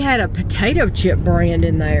 But they had a potato chip brand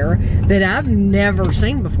in there that I've never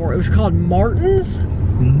seen before. It was called Martin's.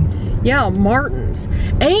 Mm-hmm. Yeah, Martin's.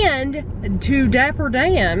 And to Dapper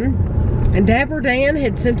Dan, and Dapper Dan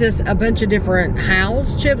had sent us a bunch of different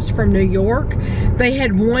Howes chips from New York. They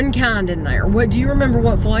had one kind in there. Do you remember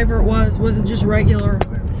what flavor it was? Was it just regular?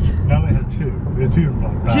 No, they had two. They had two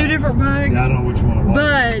different bags. Two different bags? Yeah, I don't know which one it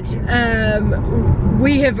was. But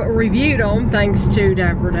we have reviewed them thanks to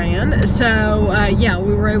Dapper Dan. So yeah,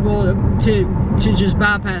 we were able to just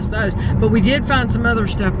bypass those. But we did find some other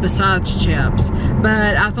stuff besides chips.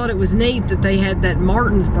 But I thought it was neat that they had that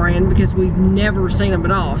Martin's brand because we've never seen them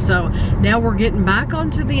at all. So now we're getting back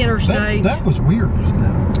onto the interstate. That was weird just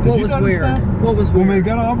now. What was weird? What was weird? When we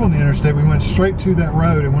got off on the interstate, we went straight to that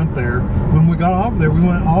road and went there. When we got off there, we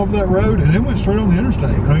went off that road and it went straight on the interstate.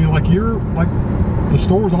 I mean, like the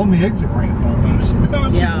store was on the exit ramp almost. That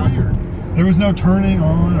was just weird. There was no turning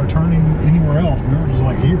on or turning anywhere else. We were just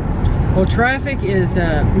like here. Well, traffic is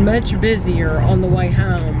much busier on the way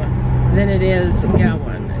home than it is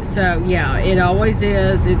going. So yeah, it always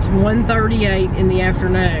is. It's 1:38 in the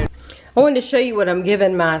afternoon. I wanted to show you what I'm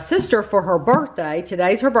giving my sister for her birthday.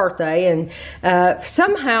 Today's her birthday, and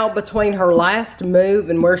somehow between her last move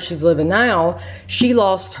and where she's living now, she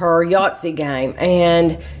lost her Yahtzee game.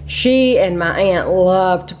 And she and my aunt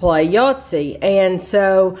love to play Yahtzee. And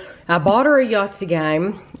so I bought her a Yahtzee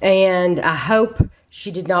game, and I hope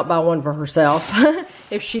she did not buy one for herself.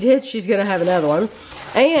 If she did, she's gonna have another one.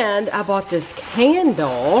 And I bought this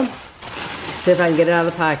candle. Let's see if I can get it out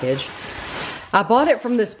of the package. I bought it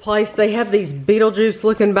from this place. They have these Beetlejuice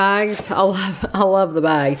looking bags. I love the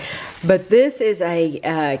bag. But this is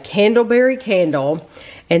a candleberry candle,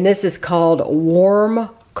 and this is called Warm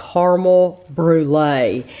Caramel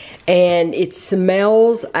Brulee. And it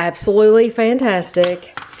smells absolutely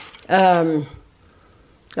fantastic.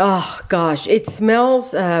 Oh gosh, it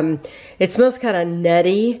smells kind of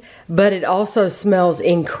nutty, but it also smells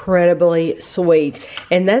incredibly sweet.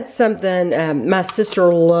 And that's something, my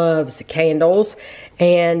sister loves candles,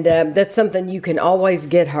 and that's something you can always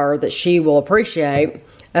get her that she will appreciate,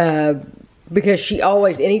 because she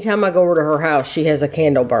always, anytime I go over to her house, she has a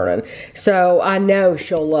candle burning. So I know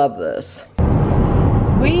she'll love this.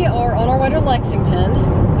 We are on our way to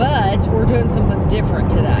Lexington, but we're doing something different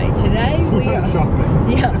today. Today we are shopping.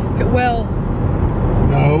 Yeah, well.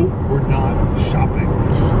 No, we're not shopping.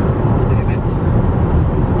 Damn it.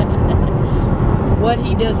 What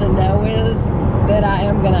he doesn't know is that I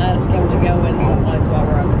am going to ask him to go in someplace while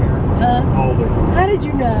we're over here. Huh? Aldi. How did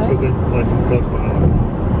you know? Because this place is close by.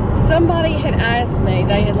 Somebody had asked me,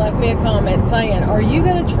 they had left me a comment saying, are you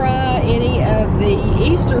going to try any of the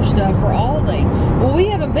Easter stuff for Aldi? Well, we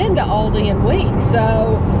haven't been to Aldi in weeks,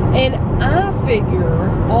 so, and I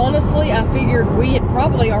figured we had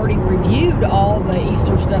probably already reviewed all the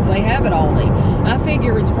Easter stuff they have at Aldi. I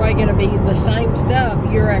figure it's probably going to be the same stuff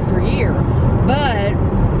year after year, but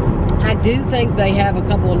I do think they have a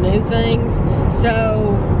couple of new things.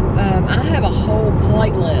 So I have a whole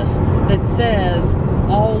playlist that says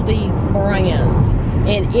Aldi brands,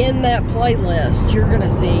 and in that playlist you're going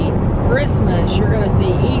to see Christmas, you're going to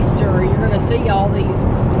see Easter, you're going to see all these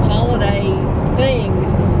holiday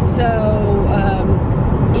things. So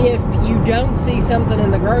if you don't see something in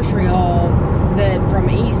the grocery haul that from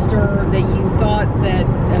Easter that you thought that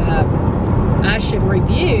I should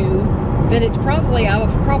review, then it's probably,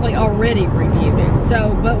 I've probably already reviewed it.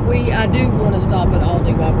 So, but I do want to stop at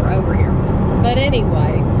Aldi while we're over here. But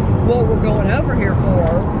anyway, what we're going over here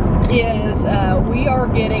for is we are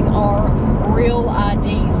getting our real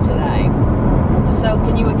IDs today. So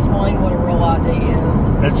can you explain what a real ID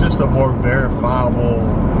is? It's just a more verifiable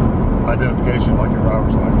identification, like your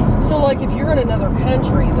driver's license. So like if you're in another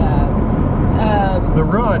country though, the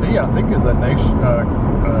real ID I think is a nation,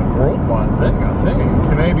 worldwide thing. I think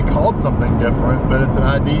it may be called something different, but it's an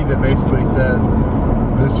ID that basically says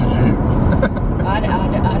this is you. I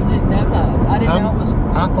didn't know that. I didn't know it was.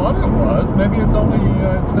 I thought it was. Maybe it's only the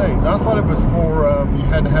United States. I thought it was for, you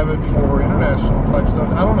had to have it for international type stuff.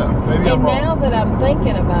 I don't know. Maybe I'm wrong. And now that I'm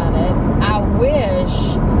thinking about it, I wish,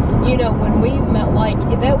 you know, when we met, like,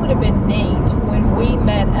 that would have been neat when we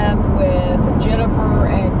met up with Jennifer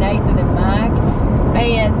and Nathan and Mike.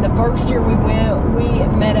 And the first year we went, we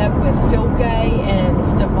met up with Silke and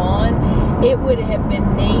Stefan. It would have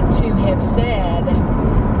been neat to have said,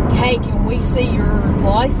 hey, can we see your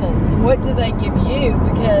license? What do they give you?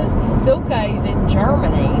 Because Silke's in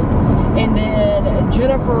Germany, and then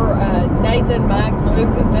Jennifer, Nathan, Mike,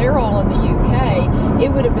 Luke, they're all in the UK.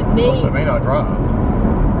 It would have been neat. Of course, they may not drive.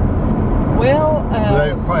 Well,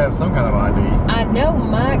 they probably have some kind of ID. I know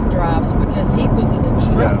Mike drives because he was an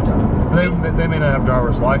instructor. Yeah. They may not have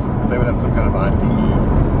driver's license, but they would have some kind of ID.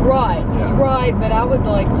 Right, yeah. Right, but I would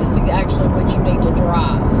like to see actually what you need to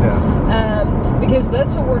drive. Yeah. Because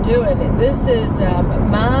that's what we're doing. This is,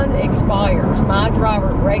 mine expires. My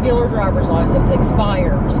regular driver's license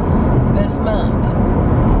expires this month.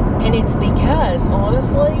 And it's because,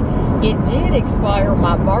 honestly, it did expire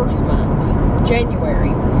my birth month, January.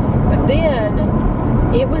 But then,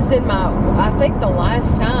 it was in I think the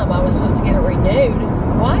last time I was supposed to get it renewed.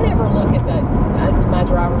 Well, I never look at my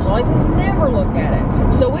driver's license, never look at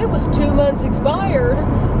it. So it was 2 months expired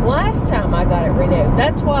last time I got it renewed.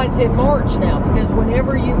 That's why it's in March now, because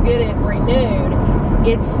whenever you get it renewed,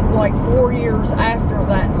 it's like 4 years after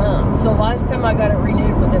that month. So last time I got it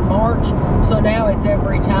renewed was in March, so now it's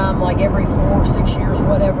every time, like every 4 or 6 years,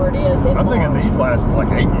 whatever it is, in I'm March. thinking these last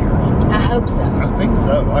like 8 years. I hope so. I think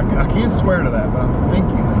so. I can't swear to that, but I'm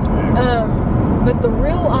thinking they do. But the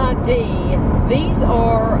real ID, these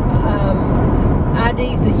are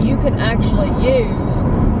IDs that you can actually use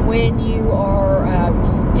when you are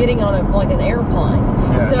getting on an airplane.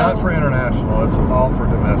 Yeah, so, not for international. It's all for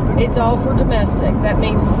domestic. It's all for domestic. That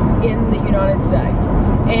means in the United States.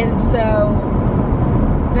 And so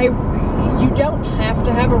you don't have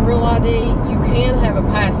to have a real ID. You can have a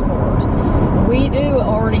passport. We do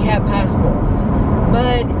already have passports.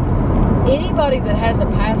 But anybody that has a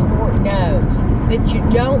passport knows that you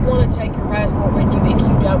don't want to take your passport with you if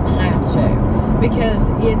you don't have to, because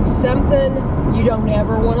it's something you don't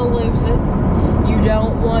ever want to lose it. You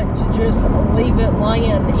don't want to just leave it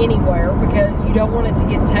laying anywhere because you don't want it to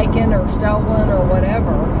get taken or stolen or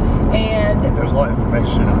whatever. And there's a lot of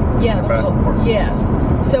information in your passport. Yes.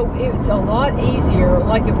 So it's a lot easier.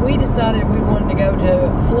 Like if we decided we wanted to go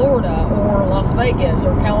to Florida or Las Vegas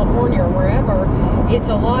or California or wherever, it's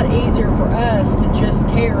a lot easier for us to just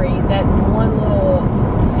carry that one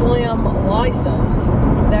little slim license,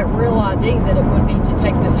 that real ID, that it would be to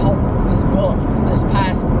take this book, this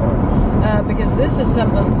passport, because this is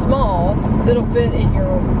something small that'll fit in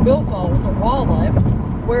your billfold or wallet,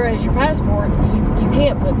 whereas your passport, you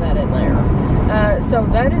can't put that in there. So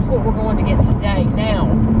that is what we're going to get today. Now,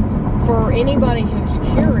 for anybody who's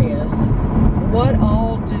curious, what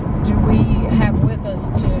all do we have with us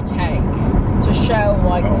to take to show,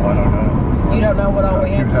 like? Oh, I don't know. You don't know what all we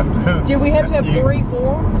have? Do we have to have 3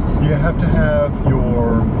 forms? You have to have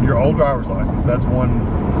your old driver's license. That's one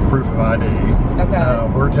proof of ID.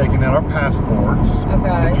 Okay. We're taking out our passports.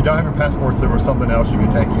 Okay. If you don't have your passports, there was something else you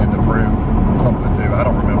could take in to prove something too. I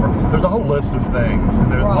don't remember. There's a whole list of things,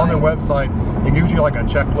 and on their website, it gives you like a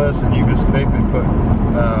checklist, and you just basically put,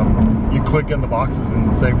 you click in the boxes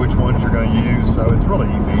and say which ones you're going to use. So it's really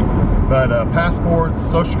easy. But passports,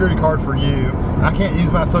 social security card for you. I can't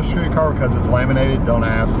use my social security card because it's laminated. Don't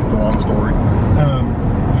ask. It's a long story.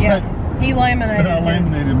 Yeah. He laminated I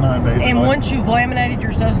laminated mine, basically. And once you've laminated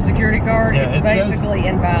your social security card, it's basically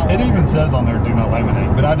invalid. It even says on there, do not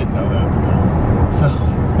laminate, but I didn't know that at the time. So,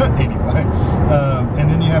 anyway. And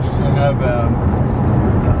then you have to have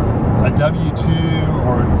a W-2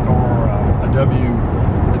 or a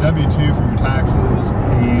W-2 for your taxes.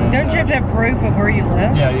 And don't you have to have proof of where you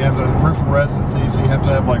live? Yeah, you have to have proof of residency, so you have to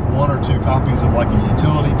have like 1 or 2 copies of like your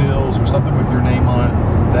utility bills or something with your name on it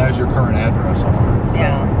that has your current address on it. So,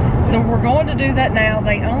 yeah. So we're going to do that now.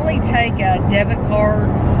 They only take debit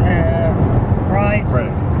cards, right?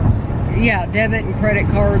 Credit cards. Yeah, debit and credit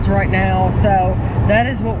cards right now. So that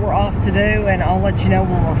is what we're off to do, and I'll let you know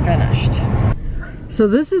when we're finished. So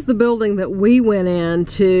this is the building that we went in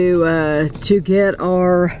to get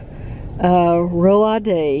our real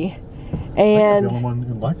ID. And the only one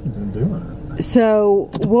in Lexington doing it. So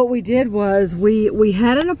what we did was we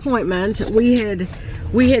had an appointment.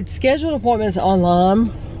 We had scheduled appointments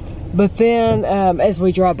online, but then as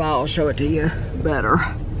we drive by, I'll show it to you better.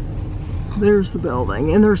 There's the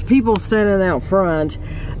building, and there's people standing out front.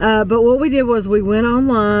 But what we did was we went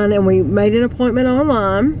online and we made an appointment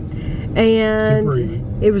online,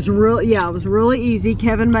 and it was really easy.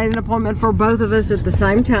 Kevin made an appointment for both of us at the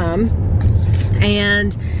same time,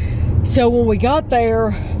 and so when we got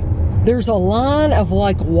there, there's a line of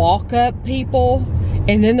like walk-up people,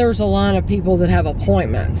 and then there's a line of people that have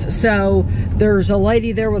appointments. So there's a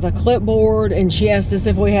lady there with a clipboard, and she asked us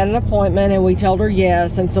if we had an appointment, and we told her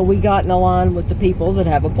yes. And so we got in a line with the people that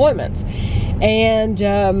have appointments. And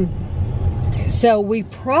so we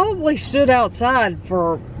probably stood outside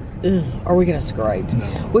for, are we gonna scrape?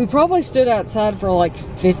 No. We probably stood outside for like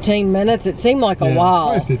 15 minutes. It seemed like a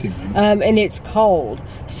while. Probably 15 minutes. And it's cold.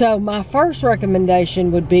 So my first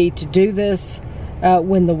recommendation would be to do this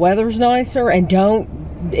when the weather's nicer, and don't,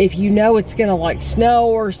 if you know it's gonna like snow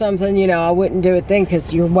or something, you know, I wouldn't do it then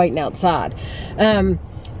because you're waiting outside.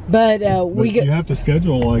 But you have to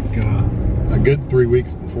schedule like a good 3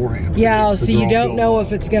 weeks beforehand. Yeah, so you don't know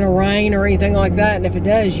if it's gonna rain or anything like that, and if it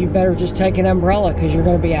does, you better just take an umbrella because you're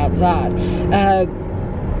gonna be outside.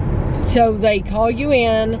 So they call you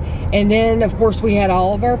in, and then of course we had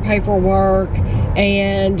all of our paperwork,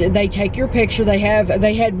 and they take your picture. They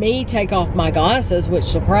had me take off my glasses, which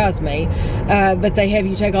surprised me, but they have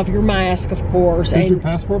you take off your mask, of course. Is your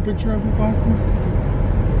passport picture of your glasses?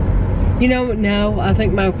 You know, no, I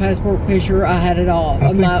think my passport picture, I had it off.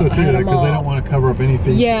 I think so too, because they don't want to cover up any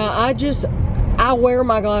features. Yeah, I wear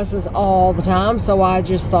my glasses all the time, so I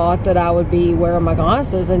just thought that I would be wearing my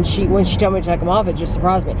glasses, and when she told me to take them off, it just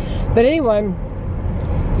surprised me. But anyway,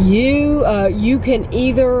 you can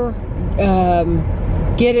either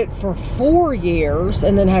get it for 4 years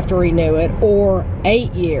and then have to renew it, or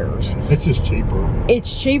 8 years. It's just cheaper.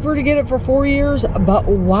 It's cheaper to get it for 4 years, but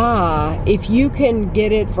why? If you can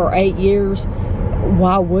get it for 8 years,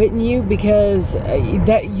 why wouldn't you? Because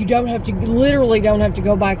that you literally don't have to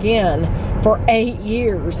go back in for 8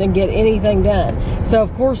 years and get anything done. So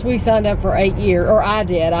of course we signed up for 8 years, or I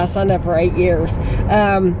did. I signed up for 8 years.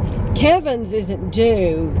 Kevin's isn't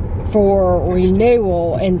due for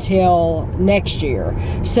renewal until next year.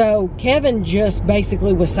 So Kevin just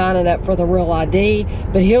basically was signing up for the real ID,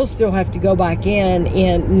 but he'll still have to go back in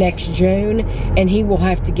next June, and he will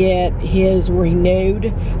have to get his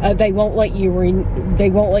renewed. They won't let you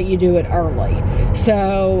do it early.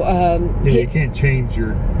 So yeah, you can't change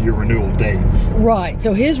your renewal dates. Right.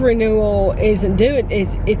 So his renewal isn't due.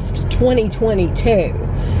 It's 2022.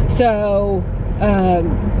 So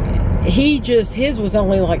his was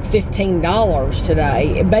only like $15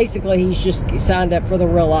 today. Basically, he's just signed up for the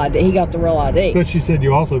real ID. He got the real ID. But she said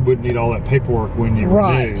you also wouldn't need all that paperwork when you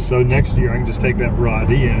Right. renew. So next year I can just take that real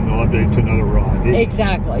ID in and they'll update it to another real ID.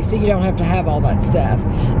 Exactly. So you don't have to have all that stuff.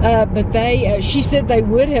 But she said they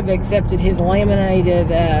would have accepted his laminated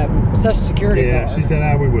Social Security card. Yeah, she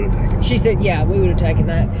said, we would have taken it. She said, yeah, we would have taken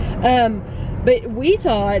that. But we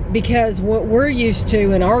thought, because what we're used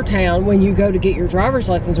to in our town, when you go to get your driver's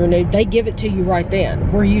license renewed, they give it to you right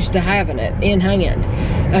then. We're used to having it in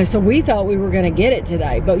hand. So we thought we were going to get it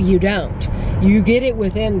today, but you don't. You get it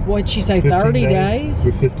within, what'd she say, 30 days?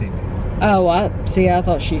 With 15 days. Oh, I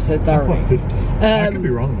thought she said 30. I thought 15. I could be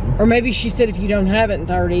wrong though. Or maybe she said if you don't have it in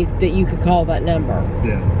 30, that you could call that number.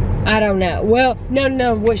 Yeah. I don't know. Well,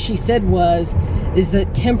 no, what she said is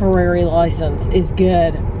that temporary license is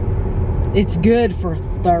good. It's good for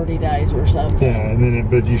 30 days or something. Yeah, and then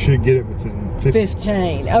but you should get it within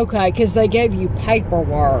 15. Okay, because they gave you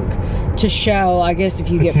paperwork to show, I guess, if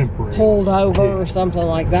you get pulled over or something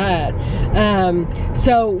like that.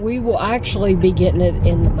 So we will actually be getting it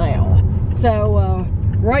in the mail. So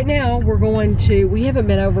right now we haven't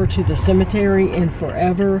been over to the cemetery in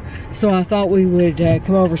forever. So I thought we would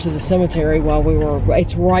come over to the cemetery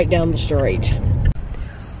it's right down the street.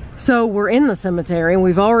 So we're in the cemetery and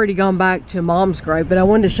we've already gone back to Mom's grave, but I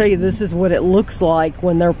wanted to show you this is what it looks like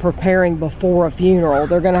when they're preparing before a funeral.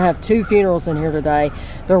 They're gonna have 2 funerals in here today.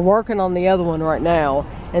 They're working on the other one right now.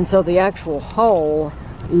 And so the actual hole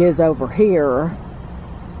is over here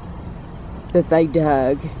that they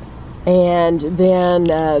dug. And then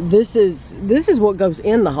this is what goes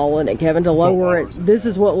in the hole in it, Kevin, to lower it. This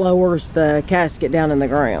is what lowers the casket down in the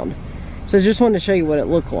ground. So I just wanted to show you what it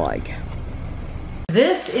looked like.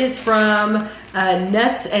 This is from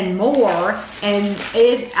Nuts and More, and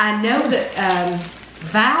I know that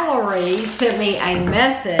Valerie sent me a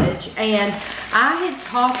message, and I had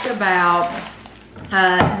talked about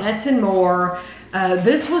Nuts and More.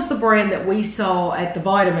 This was the brand that we saw at the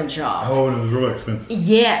vitamin shop. Oh, and it was really expensive.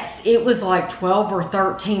 Yes, it was like $12 or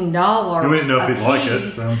 $13. We didn't know if he'd like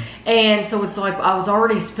it. So. And so it's like I was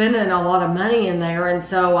already spending a lot of money in there, and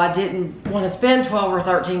so I didn't want to spend $12 or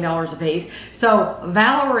 $13 a piece. So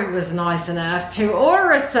Valerie was nice enough to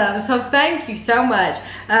order us some, so thank you so much.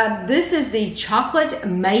 This is the chocolate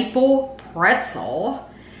maple pretzel.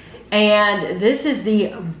 And this is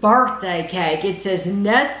the birthday cake. It says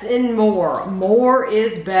Nuts and More. More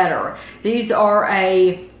is better. These are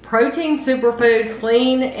a protein superfood,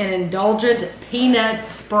 clean and indulgent peanut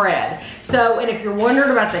spread. So, and if you're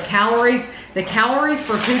wondering about the calories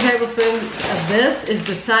for 2 tablespoons of this is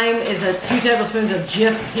the same as 2 tablespoons of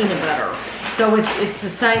Jif peanut butter. So it's the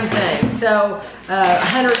same thing. So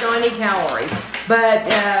 190 calories. But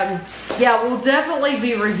yeah, we'll definitely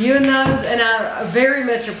be reviewing those, and I very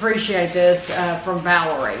much appreciate this from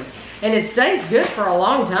Valerie. And it stays good for a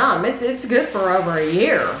long time. It's good for over a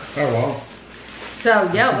year. Oh wow. So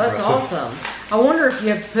yeah, that's awesome. I wonder if you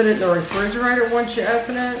have to put it in the refrigerator once you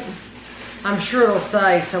open it. I'm sure it'll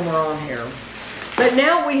say somewhere on here. But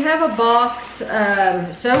now we have a box,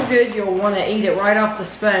 so good you'll want to eat it right off the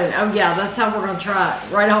spoon. Oh yeah, that's how we're going to try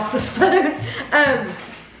it, right off the spoon.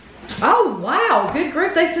 Oh wow, good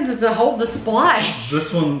grief, they sent us a whole display.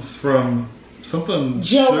 This one's from something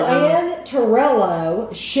Joanne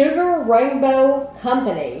Torello, Sugar Rainbow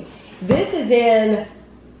Company. This is in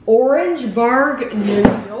Orangeburg, New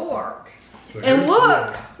York. So and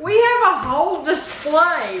look, we have a whole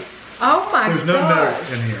display. Oh my god. There's no note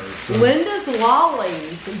in here. So. Linda's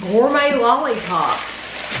Lollies, gourmet lollipops.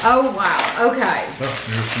 Oh wow, okay.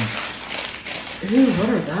 Ooh, what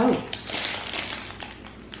are those?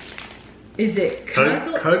 Is it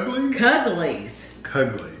Cuglies? Cuglies.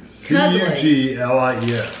 Cuglies.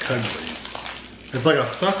 C-U-G-L-I-E-S. Cuglies. It's like a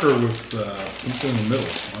sucker with something in the middle.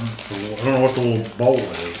 I don't know what the little bowl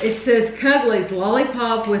is. It says Cuglies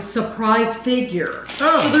lollipop with surprise figure.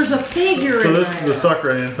 Oh. So there's a figure in there. So this is the sucker,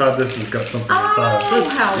 and inside this has got something inside. Oh,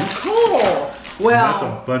 how cool. Well, and that's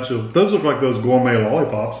a bunch of, those look like those gourmet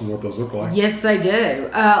lollipops is what those look like. Yes, they do.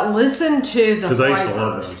 Listen to the flavors. Because I used to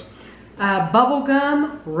love those.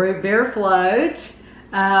 Bubblegum, root beer float,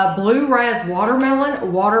 blue raz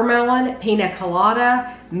watermelon, pina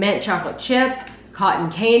colada, mint chocolate chip,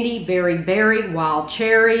 cotton candy, berry, wild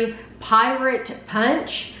cherry, pirate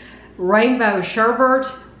punch, rainbow sherbet,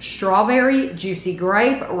 strawberry, juicy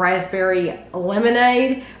grape, raspberry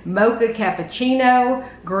lemonade, mocha cappuccino,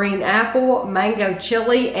 green apple, mango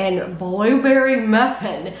chili, and blueberry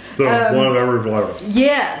muffin. So one of every flavor.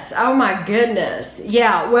 Yes. Oh my goodness.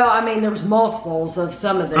 Yeah. Well, I mean, there's multiples of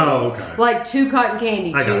some of these. Oh, okay. Like 2 cotton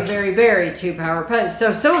candy, 2 berry berry, 2 power punch.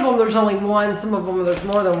 So some of them there's only one, some of them there's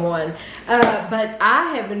more than one. But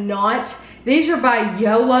I have not. These are by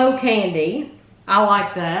YOLO Candy. I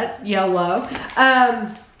like that, YOLO.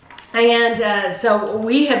 So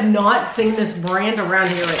we have not seen this brand around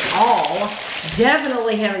here at all.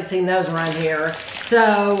 Definitely haven't seen those around here.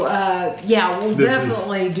 So yeah, we'll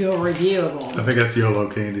definitely do a review of them. I think that's YOLO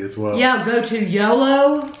Candy as well. Yeah, go to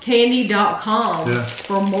YOLOcandy.com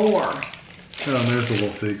for more. Oh, there's the little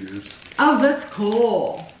figures. Oh, that's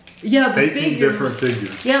cool. Yeah, the 18 different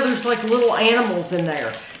figures. Yeah, there's like little animals in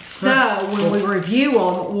there. So when we review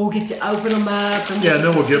them, we'll get to open them up. And yeah, and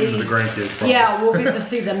then we'll give them to the grandkids. Probably. Yeah, we'll get to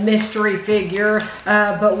see the mystery figure.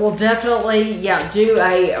 But we'll definitely, do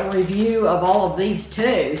a review of all of these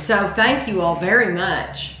too. So thank you all very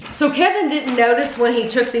much. So Kevin didn't notice when he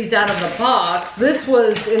took these out of the box. This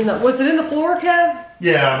was in the, was it in the floor, Kev?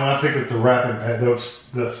 Yeah, when I picked up the wrapping pad,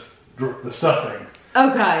 the stuffing.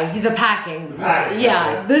 Okay, the packing.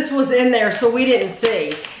 Yeah, this was in there, so we didn't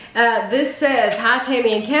see. This says, hi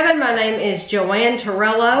Tammy and Kevin, my name is Joanne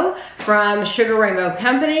Torello from Sugar Rainbow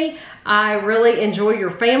Company. I really enjoy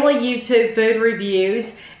your family YouTube food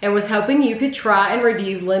reviews and was hoping you could try and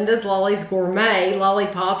review Linda's Lollies Gourmet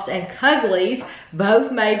Lollipops and Cuddlies,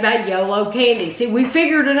 both made by YOLO Candy. See, we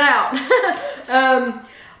figured it out.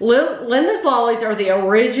 Linda's Lollies are the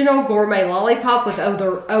original gourmet lollipop with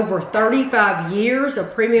over 35 years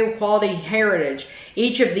of premium quality heritage.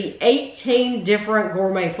 Each of the 18 different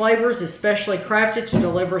gourmet flavors is specially crafted to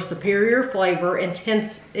deliver superior flavor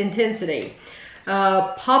intensity.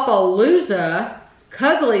 Papalooza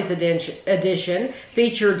Cuddlies edition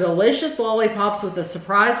feature delicious lollipops with a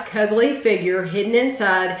surprise cuddly figure hidden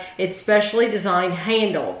inside its specially designed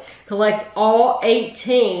handle. Collect all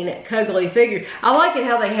 18 cuddly figures. I like it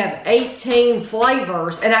how they have 18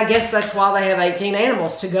 flavors, and I guess that's why they have 18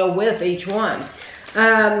 animals to go with each one.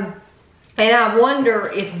 And I wonder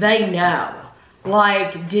if they know.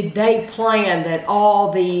 Like, did they plan that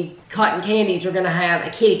all the cotton candies are going to have a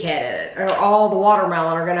kitty cat in it, or all the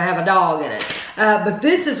watermelon are going to have a dog in it? But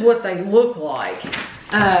this is what they look like.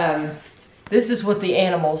 This is what the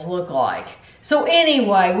animals look like. So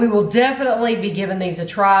anyway, we will definitely be giving these a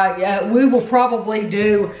try. We will probably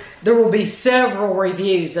do, there will be several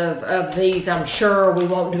reviews of these, I'm sure. We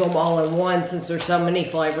won't do them all in one since there's so many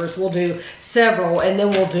flavors. We'll do several, and then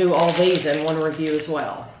we'll do all these in one review as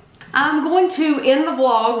well. I'm going to end the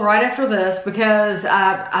vlog right after this because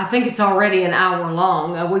I think it's already an hour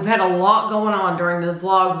long. We've had a lot going on during the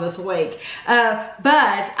vlog this week. But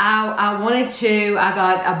I wanted to, I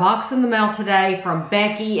got a box in the mail today from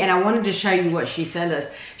Becky, and I wanted to show you what she sent us.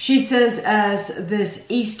 She sent us this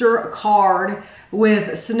Easter card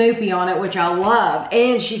with Snoopy on it, which I love.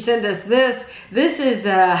 And she sent us this. This is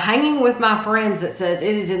Hanging With My Friends. It says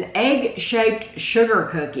it is an egg-shaped sugar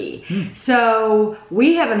cookie. So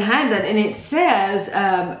we haven't had that, and it says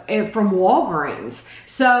from Walgreens.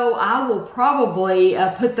 So I will probably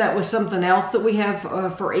put that with something else that we have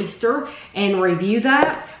for Easter and review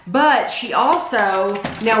that. But she also,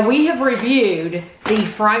 now we have reviewed the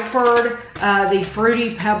Frankfurt, the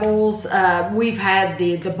Fruity Pebbles. We've had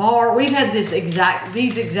the bar. We've had these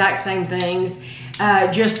exact same things,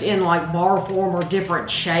 just in like bar form or different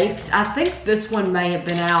shapes. I think this one may have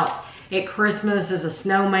been out at Christmas as a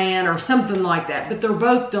snowman or something like that. But they're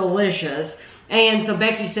both delicious. And so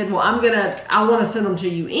Becky said, well, I want to send them to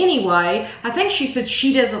you anyway. I think she said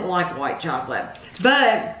she doesn't like white chocolate,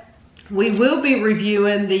 but we will be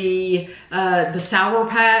reviewing the Sour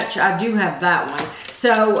Patch. I do have that one.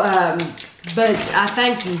 So, but I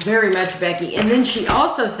thank you very much, Becky. And then she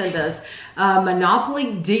also sent us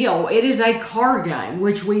Monopoly Deal. It is a card game,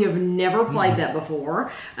 which we have never played that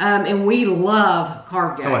before. And we love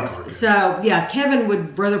card games. I like card games. So, yeah, Kevin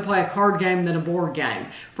would rather play a card game than a board game.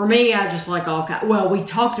 For me, I just like all kinds. Well, we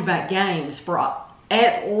talked about games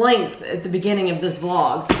at length at the beginning of this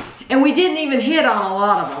vlog. And we didn't even hit on a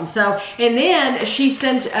lot of them. So, and then she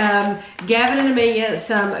sent Gavin and Amelia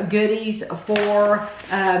some goodies for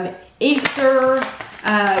Easter.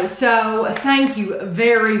 So thank you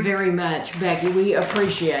very, very much, Becky. We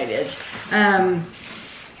appreciate it. And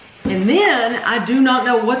then I do not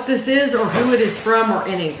know what this is or who it is from or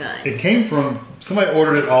anything. It came from, somebody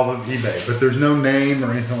ordered it off of eBay, but there's no name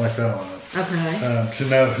or anything like that on it. Okay. To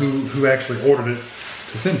know who actually ordered it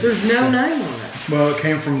to send it. There's no name on it. Well, it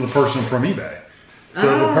came from the person from eBay.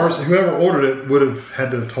 So the person, whoever ordered it, would have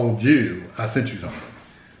had to have told you I sent you something.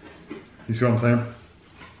 You see what I'm saying?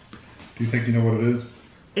 Do you think you know what it is?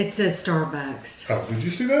 It says Starbucks. Oh, did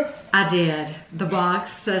you see that? I did. The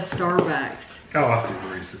box says Starbucks. Oh, I see the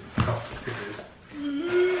reason. Oh, here it is.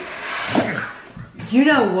 You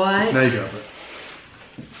know what? Now you got it.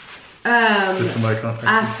 Did somebody contact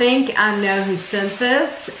I you? think I know who sent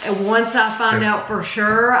this. And once I find out for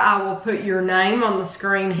sure, I will put your name on the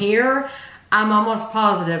screen here. I'm almost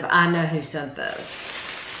positive I know who sent this.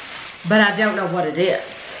 But I don't know what it is.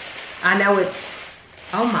 I know it's,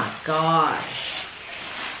 oh my gosh.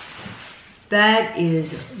 That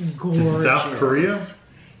is gorgeous. South Korea?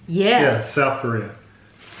 Yes. Yeah, South Korea.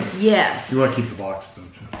 Yes. You want to keep the box,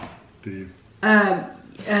 don't you? Do you?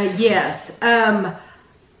 Yes.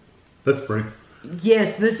 That's pretty.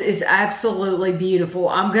 Yes, this is absolutely beautiful.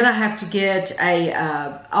 I'm gonna have to get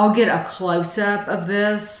I'll get a close-up of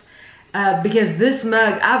this because this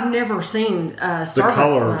mug, I've never seen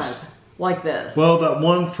Starbucks mug like this. Well, that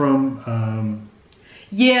one from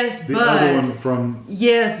yes, the but other one from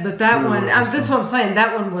yes, but that one, that's what I'm saying.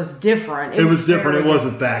 That one was different. It was different. It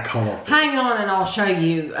wasn't that colorful. Hang on, and I'll show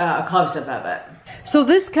you a close-up of it. So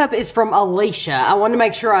this cup is from Alicia. I wanted to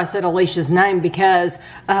make sure I said Alicia's name because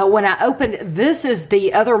when I opened, this is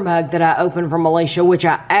the other mug that I opened from Alicia, which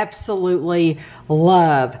I absolutely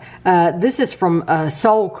love. This is from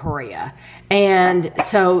Seoul, Korea. And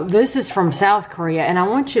so this is from South Korea. And I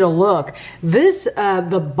want you to look. This,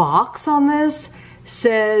 the box on this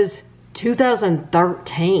says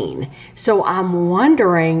 2013. So I'm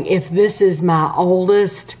wondering if this is my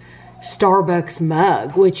oldest Starbucks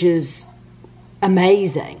mug, which is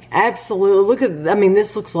amazing. Absolutely. Look at, I mean,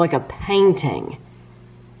 this looks like a painting.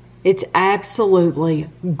 It's absolutely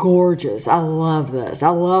gorgeous. I love this. I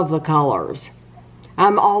love the colors.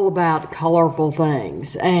 I'm all about colorful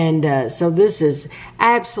things. And so this is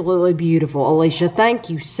absolutely beautiful. Alicia, thank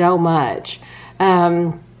you so much.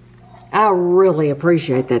 I really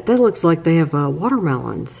appreciate that. That looks like they have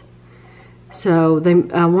watermelons. So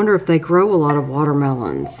I wonder if they grow a lot of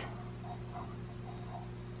watermelons.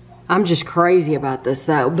 I'm just crazy about this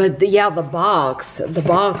though. But yeah, the box,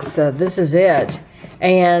 this is it.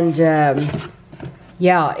 And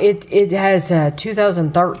yeah, it has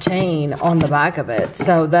 2013 on the back of it.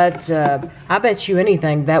 So that's, I bet you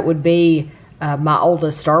anything that would be my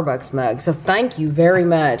oldest Starbucks mug. So thank you very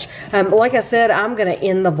much. Like I said, I'm going to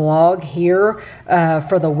end the vlog here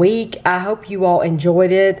for the week. I hope you all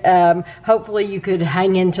enjoyed it. Hopefully you could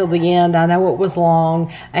hang in till the end. I know it was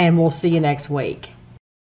long, and we'll see you next week.